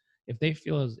 If they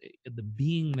feel as the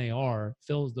being they are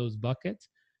fills those buckets,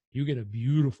 you get a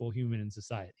beautiful human in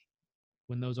society.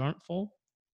 When those aren't full,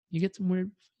 you get some weird,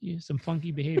 some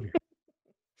funky behavior.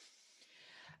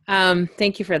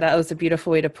 Thank you for that. That was a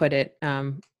beautiful way to put it.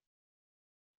 And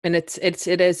it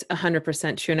is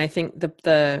 100% true. And I think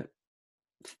the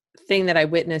thing that I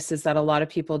witness is that a lot of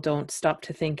people don't stop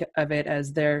to think of it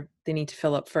as they need to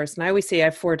fill up first. And I always say, I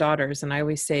have 4 daughters, and I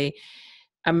always say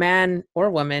a man or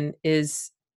woman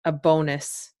is a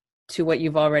bonus to what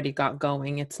you've already got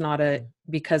going. It's not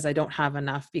because I don't have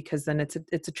enough, because then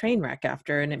it's a train wreck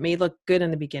after, and it may look good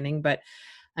in the beginning, but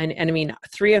and I mean,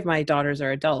 3 of my daughters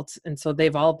are adults, and so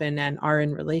they've all been and are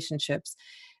in relationships.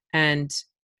 And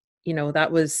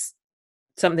that was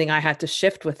something I had to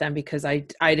shift with them, because I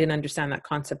didn't understand that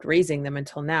concept raising them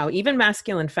until now. Even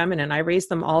masculine, feminine, I raised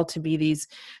them all to be these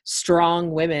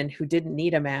strong women who didn't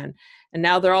need a man. And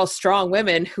now they're all strong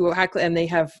women who act, and they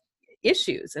have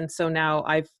issues. And so now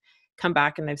I've come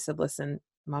back and I've said, listen,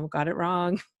 Mom got it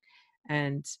wrong.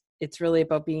 And it's really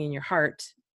about being in your heart.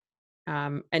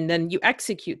 And then you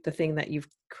execute the thing that you've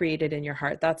created in your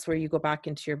heart. That's where you go back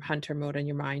into your hunter mode in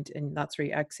your mind, and that's where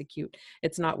you execute.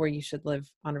 It's not where you should live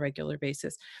on a regular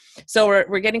basis. So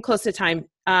we're getting close to time.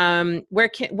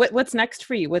 What's next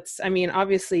for you?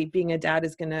 Obviously being a dad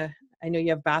is I know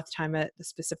you have bath time at a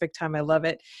specific time. I love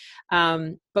it.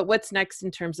 But what's next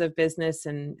in terms of business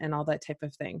and all that type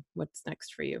of thing? What's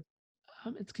next for you?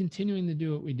 It's continuing to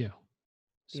do what we do.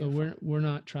 Beautiful. So we're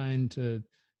not trying to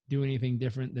do anything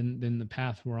different than the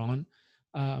path we're on.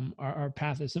 Our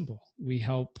path is simple. We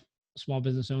help small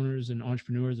business owners and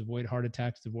entrepreneurs avoid heart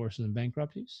attacks, divorces, and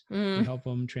bankruptcies. We help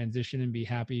them transition and be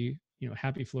happy,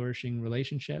 flourishing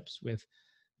relationships with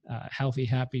healthy,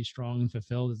 happy, strong, and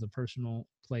fulfilled as a personal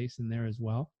place in there as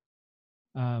well.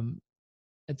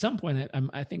 At some point,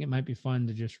 I think it might be fun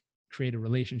to just create a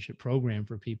relationship program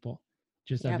for people.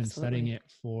 Just Yeah, I've been studying absolutely.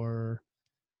 it for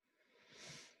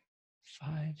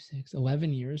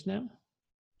 11 years now.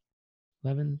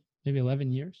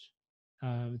 11 years.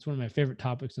 It's one of my favorite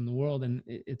topics in the world, and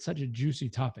it's such a juicy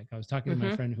topic. I was talking to my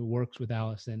Mm-hmm. friend who works with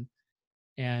Allison,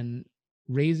 and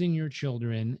raising your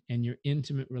children and your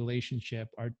intimate relationship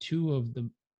are two of the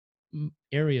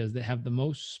areas that have the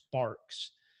most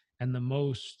sparks and the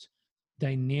most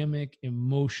dynamic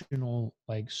emotional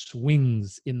like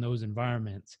swings in those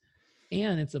environments,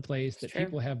 and it's a place It's that true.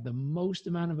 people have the most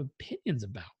amount of opinions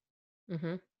about.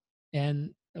 Mm-hmm.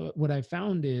 And what I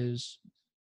found is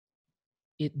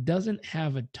it doesn't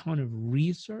have a ton of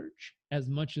research as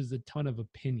much as a ton of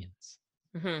opinions.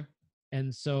 Mm-hmm.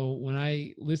 And so when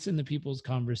I listen to people's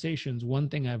conversations, one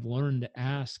thing I've learned to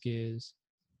ask is,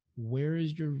 where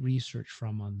is your research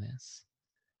from on this?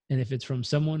 And if it's from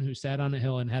someone who sat on a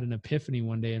hill and had an epiphany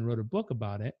one day and wrote a book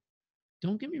about it,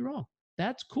 don't get me wrong.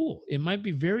 That's cool. It might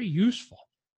be very useful,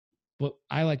 but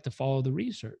I like to follow the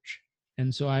research.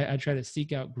 And so I try to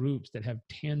seek out groups that have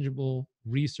tangible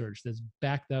research that's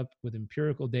backed up with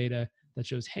empirical data that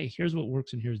shows, hey, here's what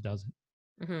works and here's doesn't.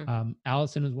 Mm-hmm.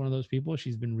 Allison is one of those people.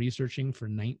 She's been researching for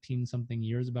 19 something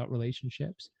years about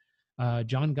relationships.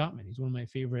 John Gottman, he's one of my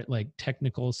favorite like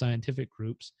technical scientific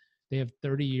groups. They have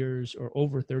 30 years or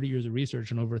over 30 years of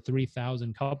research on over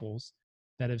 3,000 couples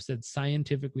that have said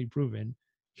scientifically proven,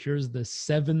 here's the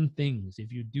 7 things.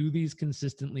 If you do these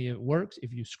consistently, it works.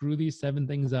 If you screw these 7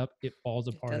 things up, it falls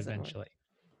It apart doesn't work. eventually.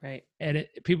 Right. And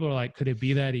people are like, could it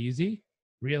be that easy?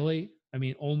 Really? I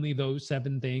mean, only those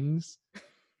 7 things? It's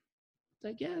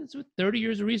like, yeah, it's with 30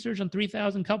 years of research on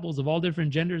 3,000 couples of all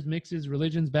different genders, mixes,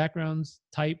 religions, backgrounds,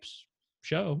 types,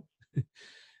 show. And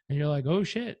you're like, oh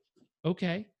shit,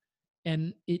 okay.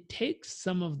 And it takes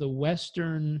some of the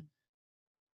Western,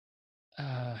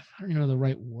 I don't even know the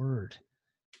right word.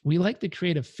 We like to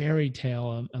create a fairy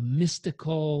tale, a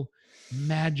mystical,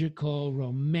 magical,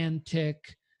 romantic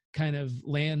kind of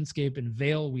landscape and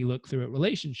veil we look through at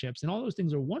relationships. And all those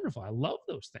things are wonderful. I love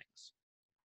those things.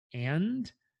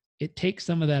 And it takes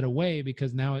some of that away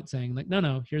because now it's saying like,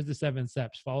 no, here's the 7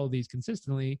 steps, follow these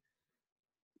consistently.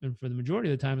 And for the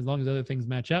majority of the time, as long as other things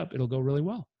match up, it'll go really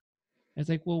well. And it's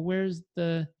like, well, where's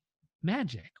the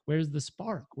magic? Where's the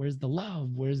spark? Where's the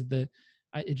love?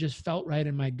 It just felt right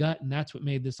in my gut. And that's what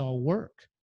made this all work.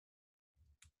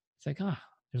 It's like,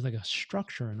 there's like a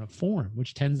structure and a form,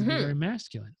 which tends to be Mm-hmm. very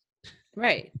masculine.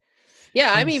 Right.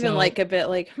 Yeah, I'm And even so, like a bit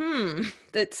like,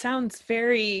 that sounds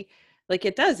very like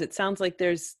it does. It sounds like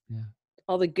there's yeah,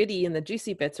 all the goody and the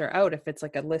juicy bits are out if it's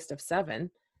like a list of 7.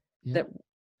 yeah. That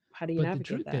how do you But the navigate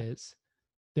truth that? is,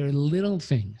 there are little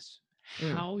things.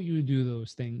 Mm, How you do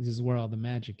those things is where all the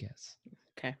magic is.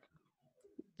 okay.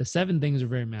 The 7 things are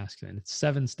very masculine. It's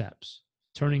 7 steps,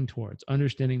 turning towards,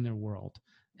 understanding their world,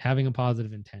 having a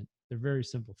positive intent. They're very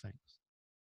simple things.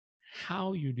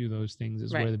 How you do those things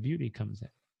is Right. where the beauty comes in.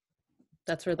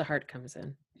 That's where the heart comes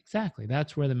in. Exactly.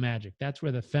 That's where the magic, that's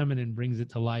where the feminine brings it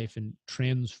to life and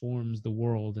transforms the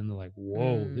world. And they're like,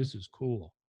 whoa, this is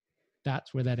cool.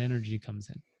 That's where that energy comes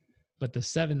in. But the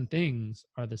 7 things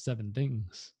are the 7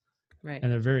 things. Right.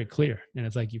 And they're very clear. And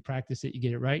it's like you practice it, you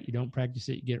get it right. You don't practice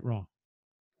it, you get it wrong.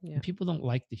 Yeah. And people don't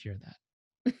like to hear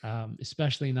that,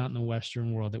 especially not in the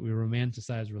Western world that we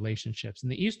romanticize relationships. In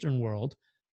the Eastern world,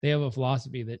 they have a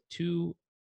philosophy that 2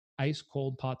 ice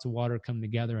cold pots of water come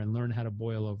together and learn how to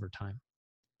boil over time.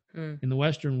 In the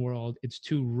Western world, it's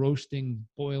 2 roasting,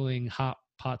 boiling, hot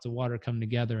pots of water come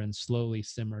together and slowly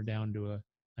simmer down to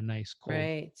a nice cold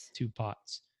Right. 2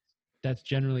 pots. That's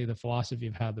generally the philosophy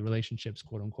of how the relationships,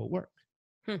 quote unquote, work.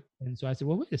 And so I said,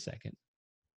 well, wait a second.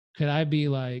 Could I be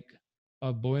like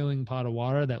a boiling pot of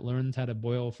water that learns how to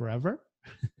boil forever?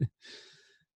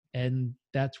 And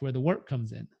that's where the work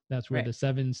comes in. That's where Right. the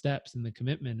 7 steps and the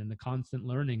commitment and the constant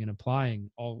learning and applying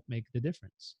all make the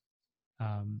difference.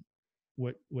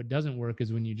 What doesn't work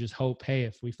is when you just hope, hey,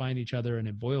 if we find each other and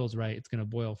it boils right, it's going to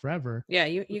boil forever. Yeah,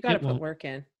 you got to It put won't. work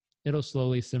in. It'll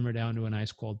slowly simmer down to an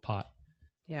ice cold pot.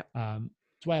 Yeah.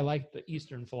 That's why I like the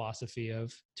Eastern philosophy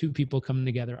of 2 people coming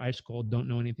together, ice cold, don't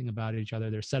know anything about each other.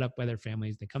 They're set up by their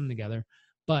families. They come together,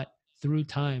 but through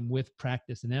time, with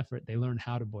practice and effort, they learn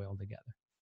how to boil together.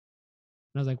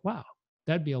 And I was like, wow,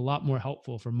 that'd be a lot more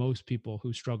helpful for most people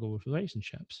who struggle with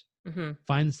relationships.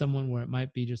 Find someone where it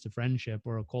might be just a friendship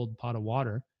or a cold pot of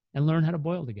water and learn how to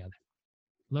boil together.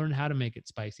 Learn how to make it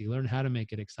spicy, learn how to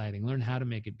make it exciting, learn how to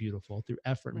make it beautiful through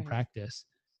effort and practice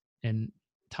and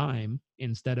time,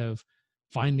 instead of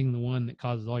finding the one that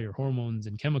causes all your hormones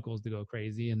and chemicals to go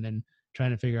crazy and then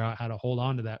trying to figure out how to hold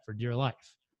on to that for dear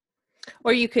life.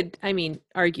 Or you could, I mean,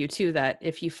 argue too that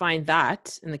if you find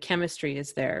that and the chemistry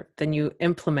is there, then you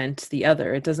implement the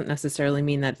other. It doesn't necessarily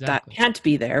mean that that Exactly. can't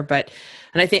be there, but,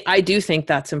 and I do think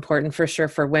that's important for sure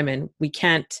for women. We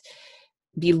can't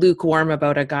be lukewarm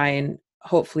about a guy and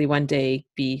hopefully one day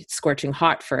be scorching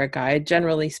hot for a guy.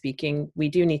 Generally speaking, we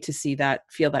do need to see that,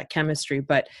 feel that chemistry,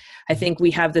 but I Mhm. think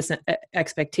we have this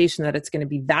expectation that it's going to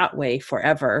be that way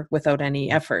forever without any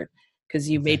Yep. effort, because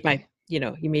Exactly. you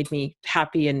made me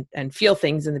happy and feel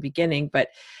things in the beginning. But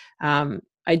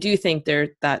I do think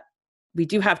that we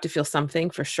do have to feel something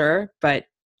for sure, but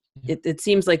Yep. it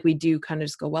seems like we do kind of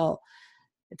just go, well,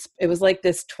 it was like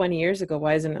this 20 years ago.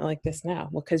 Why isn't it like this now?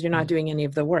 Well, because you're not Yeah. doing any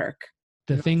of the work.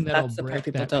 The And thing that'll that's the part break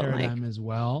people that don't like. paradigm as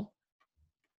well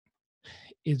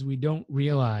is we don't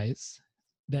realize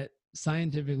that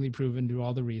scientifically proven through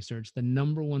all the research, the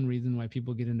number one reason why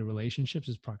people get into relationships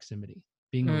is proximity,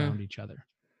 being Mm, around each other.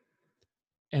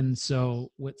 And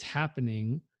so what's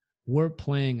happening, we're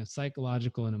playing a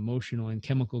psychological and emotional and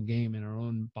chemical game in our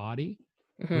own body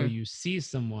where mm-hmm. you see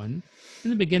someone in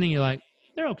the beginning, you're like,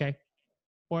 they're okay,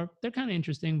 or they're kind of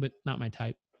interesting, but not my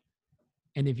type.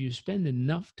 And if you spend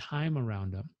enough time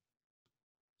around them,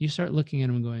 you start looking at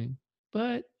them and going,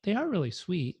 but they are really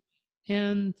sweet.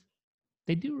 And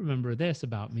they do remember this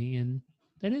about me. And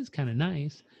that is kind of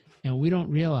nice. And we don't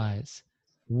realize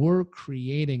we're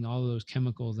creating all of those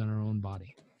chemicals in our own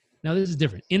body. Now, this is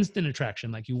different. Instant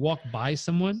attraction, like you walk by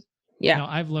someone. Yeah. Now,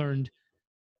 I've learned,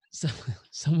 so,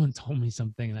 someone told me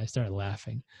something and I started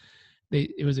laughing.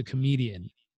 It was a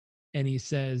comedian. And he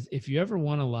says, if you ever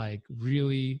want to like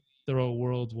really throw a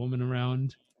world's woman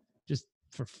around, just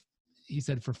for, he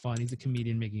said, for fun, he's a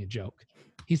comedian making a joke.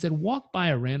 He said, walk by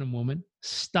a random woman,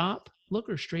 stop, look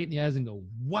her straight in the eyes and go,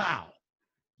 wow,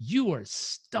 you are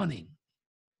stunning.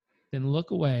 Then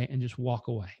look away and just walk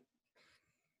away.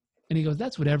 And he goes,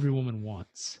 that's what every woman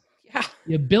wants. Yeah.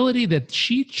 The ability that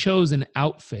she chose an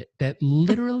outfit that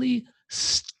literally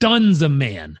stuns a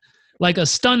man like a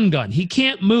stun gun. He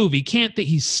can't move. He can't think.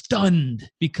 He's stunned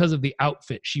because of the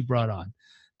outfit she brought on.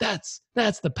 That's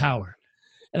the power.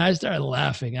 And I started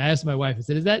laughing. I asked my wife, I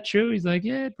said, is that true? He's like,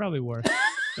 yeah, it probably were.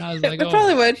 And I was like, It oh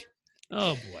probably boy. would.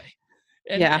 Oh boy.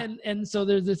 And Yeah. and and so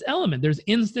there's this element, there's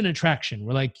instant attraction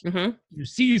where like Mm-hmm. you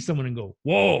see someone and go,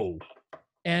 whoa.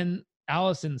 And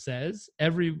Allison says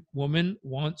every woman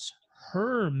wants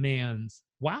her man's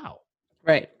wow.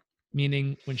 Right.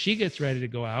 Meaning when she gets ready to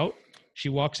go out, she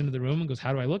walks into the room and goes,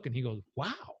 how do I look? And he goes,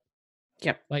 wow.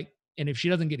 Yep. Like, and if she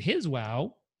doesn't get his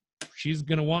wow, she's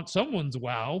going to want someone's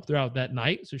wow throughout that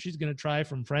night. So she's going to try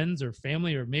from friends or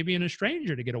family or maybe in a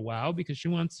stranger to get a wow because she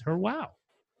wants her wow.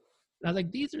 And I was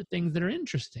like, these are things that are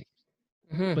interesting,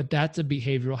 Mm-hmm. but that's a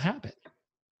behavioral habit.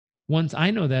 Once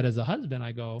I know that as a husband,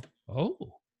 I go, oh,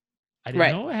 I didn't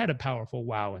Right. know I had a powerful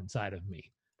wow inside of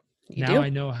me. You Now do. I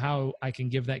know how I can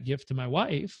give that gift to my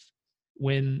wife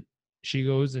when she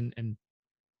goes and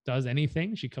does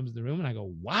anything. She comes to the room and I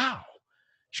go, wow.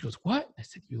 She goes, what? I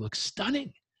said, you look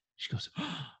stunning. She goes,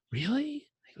 oh, really?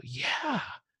 I go, yeah.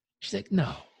 She's like,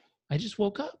 no, I just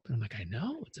woke up. And I'm like, I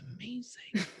know, it's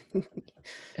amazing.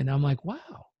 And I'm like,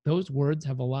 wow, those words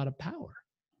have a lot of power.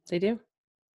 They do.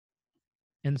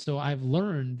 And so I've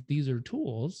learned these are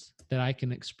tools that I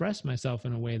can express myself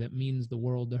in a way that means the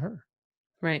world to her.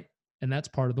 Right. And that's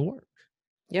part of the work.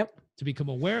 Yep. To become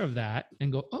aware of that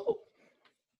and go, oh,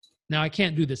 now I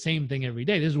can't do the same thing every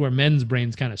day. This is where men's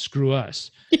brains kind of screw us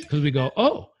because we go,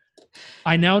 oh,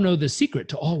 I now know the secret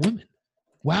to all women.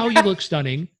 Wow, you look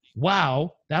stunning.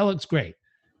 Wow, that looks great.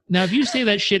 Now, if you say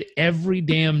that shit every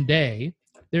damn day,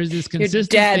 there's this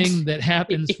consistent thing that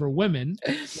happens for women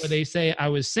where they say, I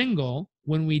was single.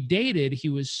 When we dated, he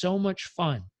was so much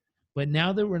fun. But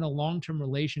now that we're in a long-term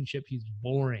relationship, he's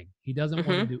boring. He doesn't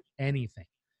want to do anything.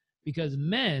 Because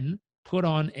men put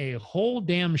on a whole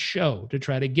damn show to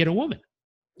try to get a woman.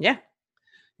 Yeah.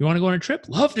 You want to go on a trip?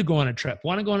 Love to go on a trip.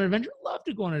 Want to go on an adventure? Love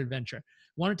to go on an adventure.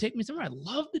 Want to take me somewhere? I'd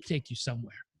love to take you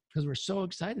somewhere because we're so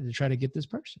excited to try to get this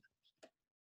person.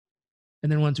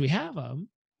 And then once we have them,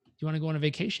 do you want to go on a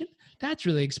vacation? That's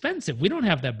really expensive. We don't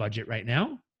have that budget right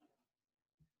now.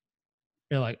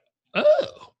 They're like,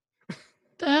 oh,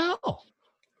 the hell?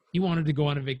 You wanted to go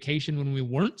on a vacation when we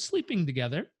weren't sleeping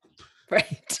together.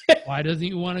 Right. Why doesn't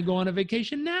you want to go on a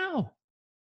vacation now?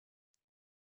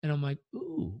 And I'm like,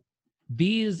 ooh,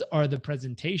 these are the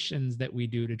presentations that we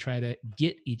do to try to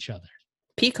get each other.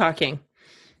 Peacocking.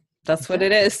 That's what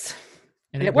it is.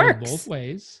 And it goes works both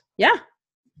ways. Yeah.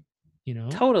 You know?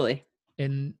 Totally.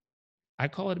 And I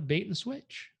call it a bait and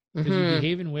switch. Because you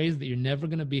behave in ways that you're never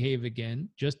going to behave again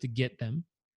just to get them.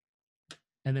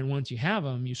 And then once you have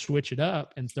them, you switch it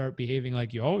up and start behaving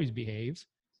like you always behave.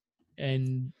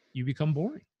 And you become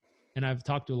boring. And I've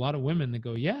talked to a lot of women that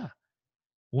go, yeah,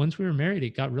 once we were married,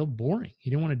 it got real boring. He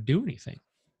didn't want to do anything.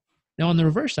 Now, on the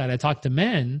reverse side, I talked to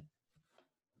men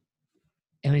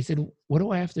and they said, what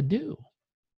do I have to do?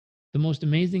 The most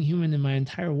amazing human in my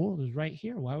entire world is right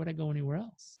here. Why would I go anywhere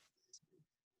else?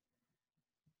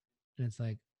 And it's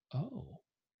like, oh,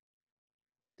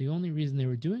 the only reason they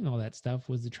were doing all that stuff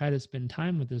was to try to spend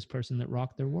time with this person that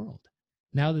rocked their world.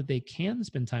 Now that they can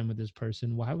spend time with this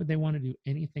person, why would they want to do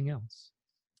anything else?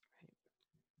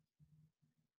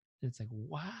 It's like,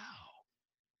 wow.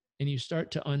 And you start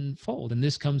to unfold. And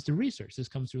this comes through research. This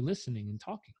comes through listening and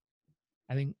talking.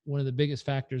 I think one of the biggest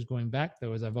factors going back,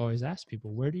 though, is I've always asked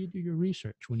people, where do you do your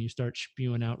research when you start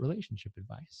spewing out relationship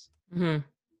advice? Mm-hmm.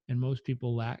 And most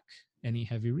people lack any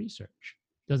heavy research.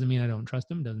 Doesn't mean I don't trust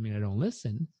them. Doesn't mean I don't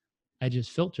listen. I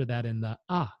just filter that in the,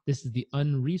 this is the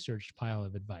unresearched pile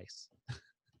of advice.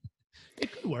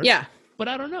 It could work. Yeah. But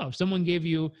I don't know. If someone gave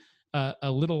you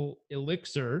a little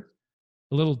elixir,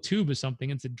 a little tube of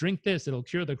something and said, drink this, it'll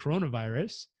cure the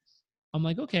coronavirus. I'm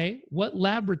like, okay, what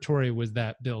laboratory was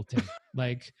that built in?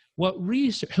 Like, what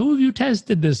research? Who have you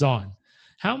tested this on?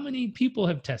 How many people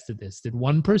have tested this? Did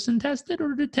one person test it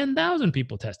or did 10,000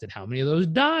 people test it? How many of those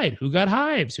died? Who got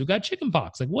hives? Who got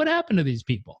chickenpox? Like, what happened to these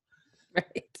people?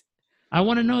 Right. I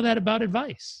want to know that about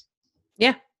advice.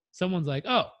 Yeah. Someone's like,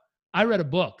 oh, I read a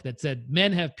book that said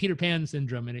men have Peter Pan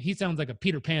syndrome and he sounds like a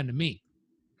Peter Pan to me.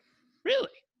 Really?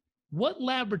 What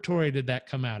laboratory did that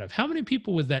come out of? How many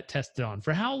people was that tested on?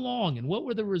 For how long? And what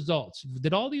were the results?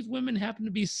 Did all these women happen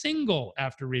to be single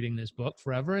after reading this book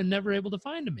forever and never able to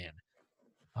find a man?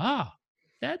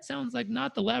 That sounds like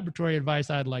not the laboratory advice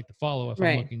I'd like to follow if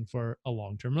I'm looking for a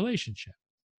long-term relationship.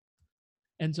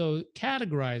 And so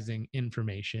categorizing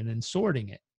information and sorting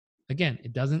it, again,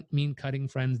 it doesn't mean cutting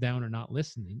friends down or not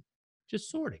listening, just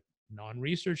sorting.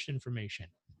 Non-researched information,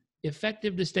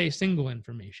 effective to stay single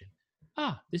information.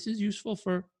 This is useful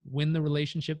for win the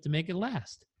relationship to make it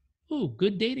last. Ooh,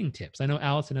 good dating tips. I know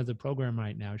Allison has a program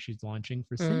right now she's launching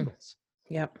for singles.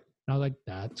 Yep. And I was like,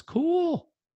 that's cool.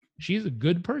 She's a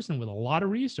good person with a lot of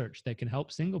research that can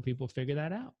help single people figure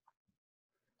that out.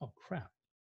 Oh, crap.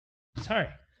 Sorry.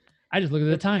 I just looked at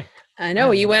the time. I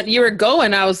know. You were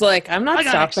going. I was like, I'm not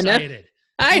stopping it.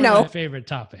 I know. One of my favorite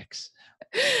topics.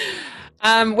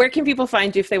 Where can people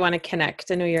find you if they want to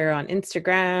connect? I know you're on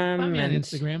Instagram. I'm on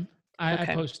Instagram. I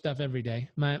post stuff every day.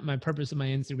 My purpose of my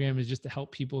Instagram is just to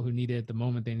help people who need it at the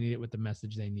moment they need it with the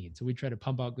message they need. So we try to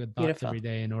pump out good thoughts every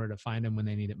day in order to find them when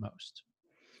they need it most.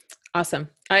 Awesome.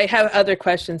 I have other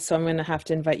questions, so I'm going to have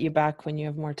to invite you back when you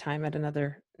have more time at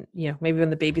another, maybe when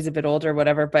the baby's a bit older or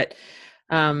whatever. But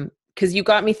because you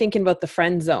got me thinking about the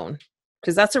friend zone,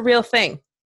 because that's a real thing.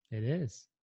 It is.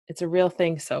 It's a real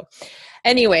thing. So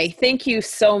anyway, thank you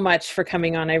so much for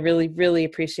coming on. I really, really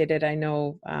appreciate it. I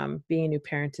know being a new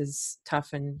parent is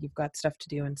tough and you've got stuff to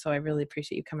do. And so I really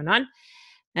appreciate you coming on.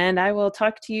 And I will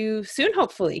talk to you soon,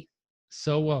 hopefully.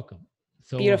 So welcome.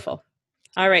 So beautiful. Welcome.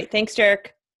 All right. Thanks,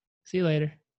 Jairek. See you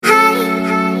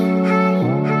later.